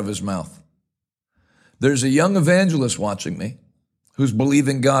words out of his mouth. There's a young evangelist watching me who's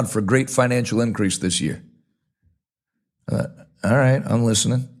believing God for great financial increase this year. All right, I'm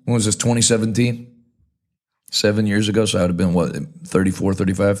listening. When was this, 2017? 7 years ago, so I would have been, 34,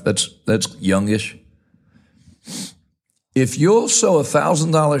 35? That's youngish. If you'll sow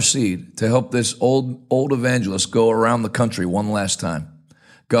 $1,000 seed to help this old evangelist go around the country one last time,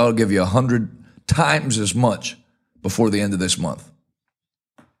 God will give you 100 times as much before the end of this month.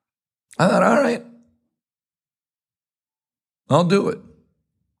 I thought, all right, I'll do it.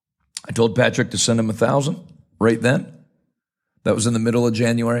 I told Patrick to send him 1,000 right then. That was in the middle of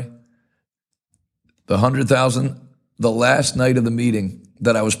January. The 100,000, the last night of the meeting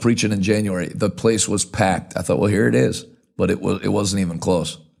that I was preaching in January, the place was packed. I thought, well, here it is. But it wasn't even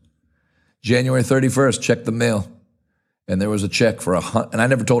close. January 31st, checked the mail. And there was a check for and I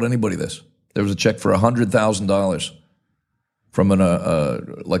never told anybody this. There was a check for $100,000 from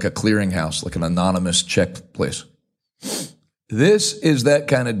like a clearinghouse, like an anonymous check place. This is that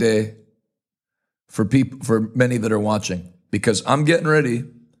kind of day for people, for many that are watching, because I'm getting ready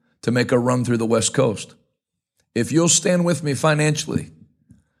to make a run through the West Coast. If you'll stand with me financially,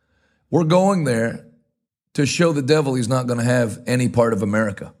 we're going there to show the devil he's not going to have any part of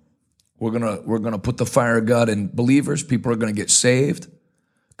America. We're going to put the fire of God in believers. People are going to get saved.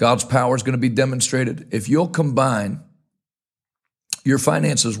 God's power is going to be demonstrated. If you'll combine your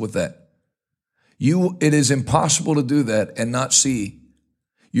finances with that, it is impossible to do that and not see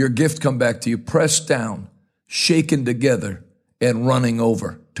your gift come back to you, pressed down, shaken together and running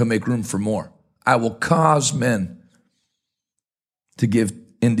over to make room for more. I will cause men to give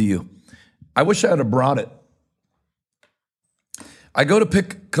into you. I wish I had brought it. I go to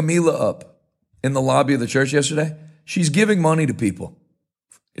pick Camila up in the lobby of the church yesterday. She's giving money to people.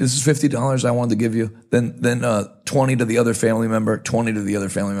 This is $50 I wanted to give you. Then 20 to the other family member, 20 to the other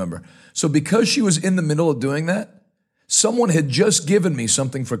family member. So because she was in the middle of doing that, someone had just given me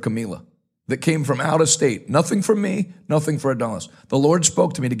something for Camila that came from out of state. Nothing from me, nothing for Adonis. The Lord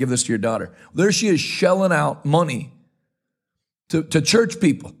spoke to me to give this to your daughter. There she is shelling out money to church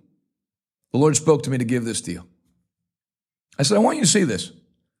people. The Lord spoke to me to give this to you. I said, I want you to see this.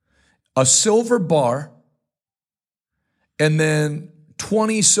 A silver bar and then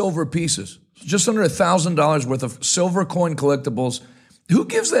 20 silver pieces. Just under $1,000 worth of silver coin collectibles. Who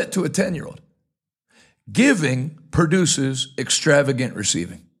gives that to a 10-year-old? Giving produces extravagant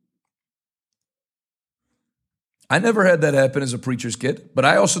receiving. I never had that happen as a preacher's kid, but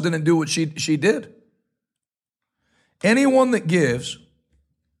I also didn't do what she did. Anyone that gives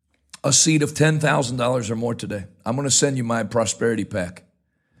a seed of $10,000 or more today, I'm going to send you my prosperity pack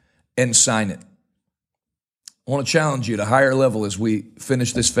and sign it. I want to challenge you to a higher level as we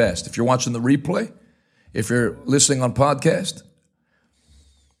finish this fast. If you're watching the replay, if you're listening on podcast,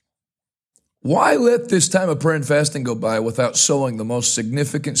 why let this time of prayer and fasting go by without sowing the most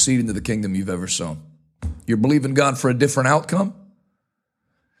significant seed into the kingdom you've ever sown? You're believing God for a different outcome?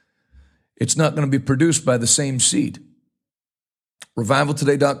 It's not going to be produced by the same seed.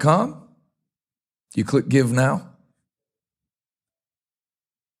 RevivalToday.com. You click Give Now.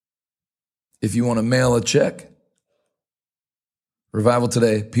 If you want to mail a check, Revival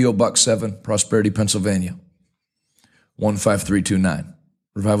Today, P.O. Box 7, Prosperity, Pennsylvania, 15329.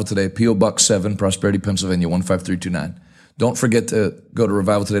 Revival Today, P.O. Box 7, Prosperity, Pennsylvania, 15329. Don't forget to go to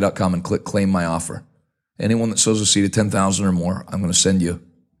RevivalToday.com and click Claim My Offer. Anyone that sows a seed of $10,000 or more, I'm going to send you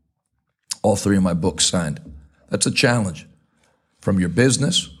all 3 of my books signed. That's a challenge from your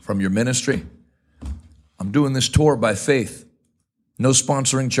business, from your ministry. I'm doing this tour by faith. No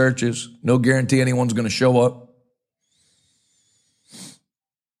sponsoring churches. No guarantee anyone's going to show up.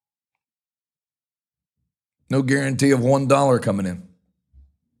 No guarantee of $1 coming in.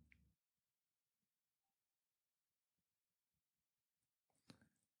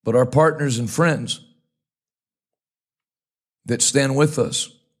 But our partners and friends that stand with us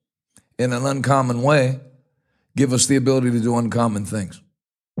in an uncommon way give us the ability to do uncommon things.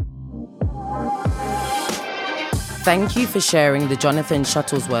 Thank you for sharing the Jonathan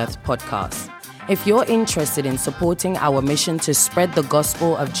Shuttlesworth podcast. If you're interested in supporting our mission to spread the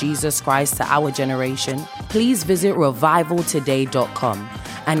gospel of Jesus Christ to our generation, please visit revivaltoday.com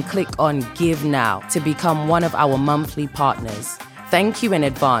and click on Give Now to become one of our monthly partners. Thank you in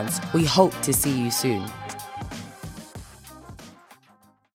advance. We hope to see you soon.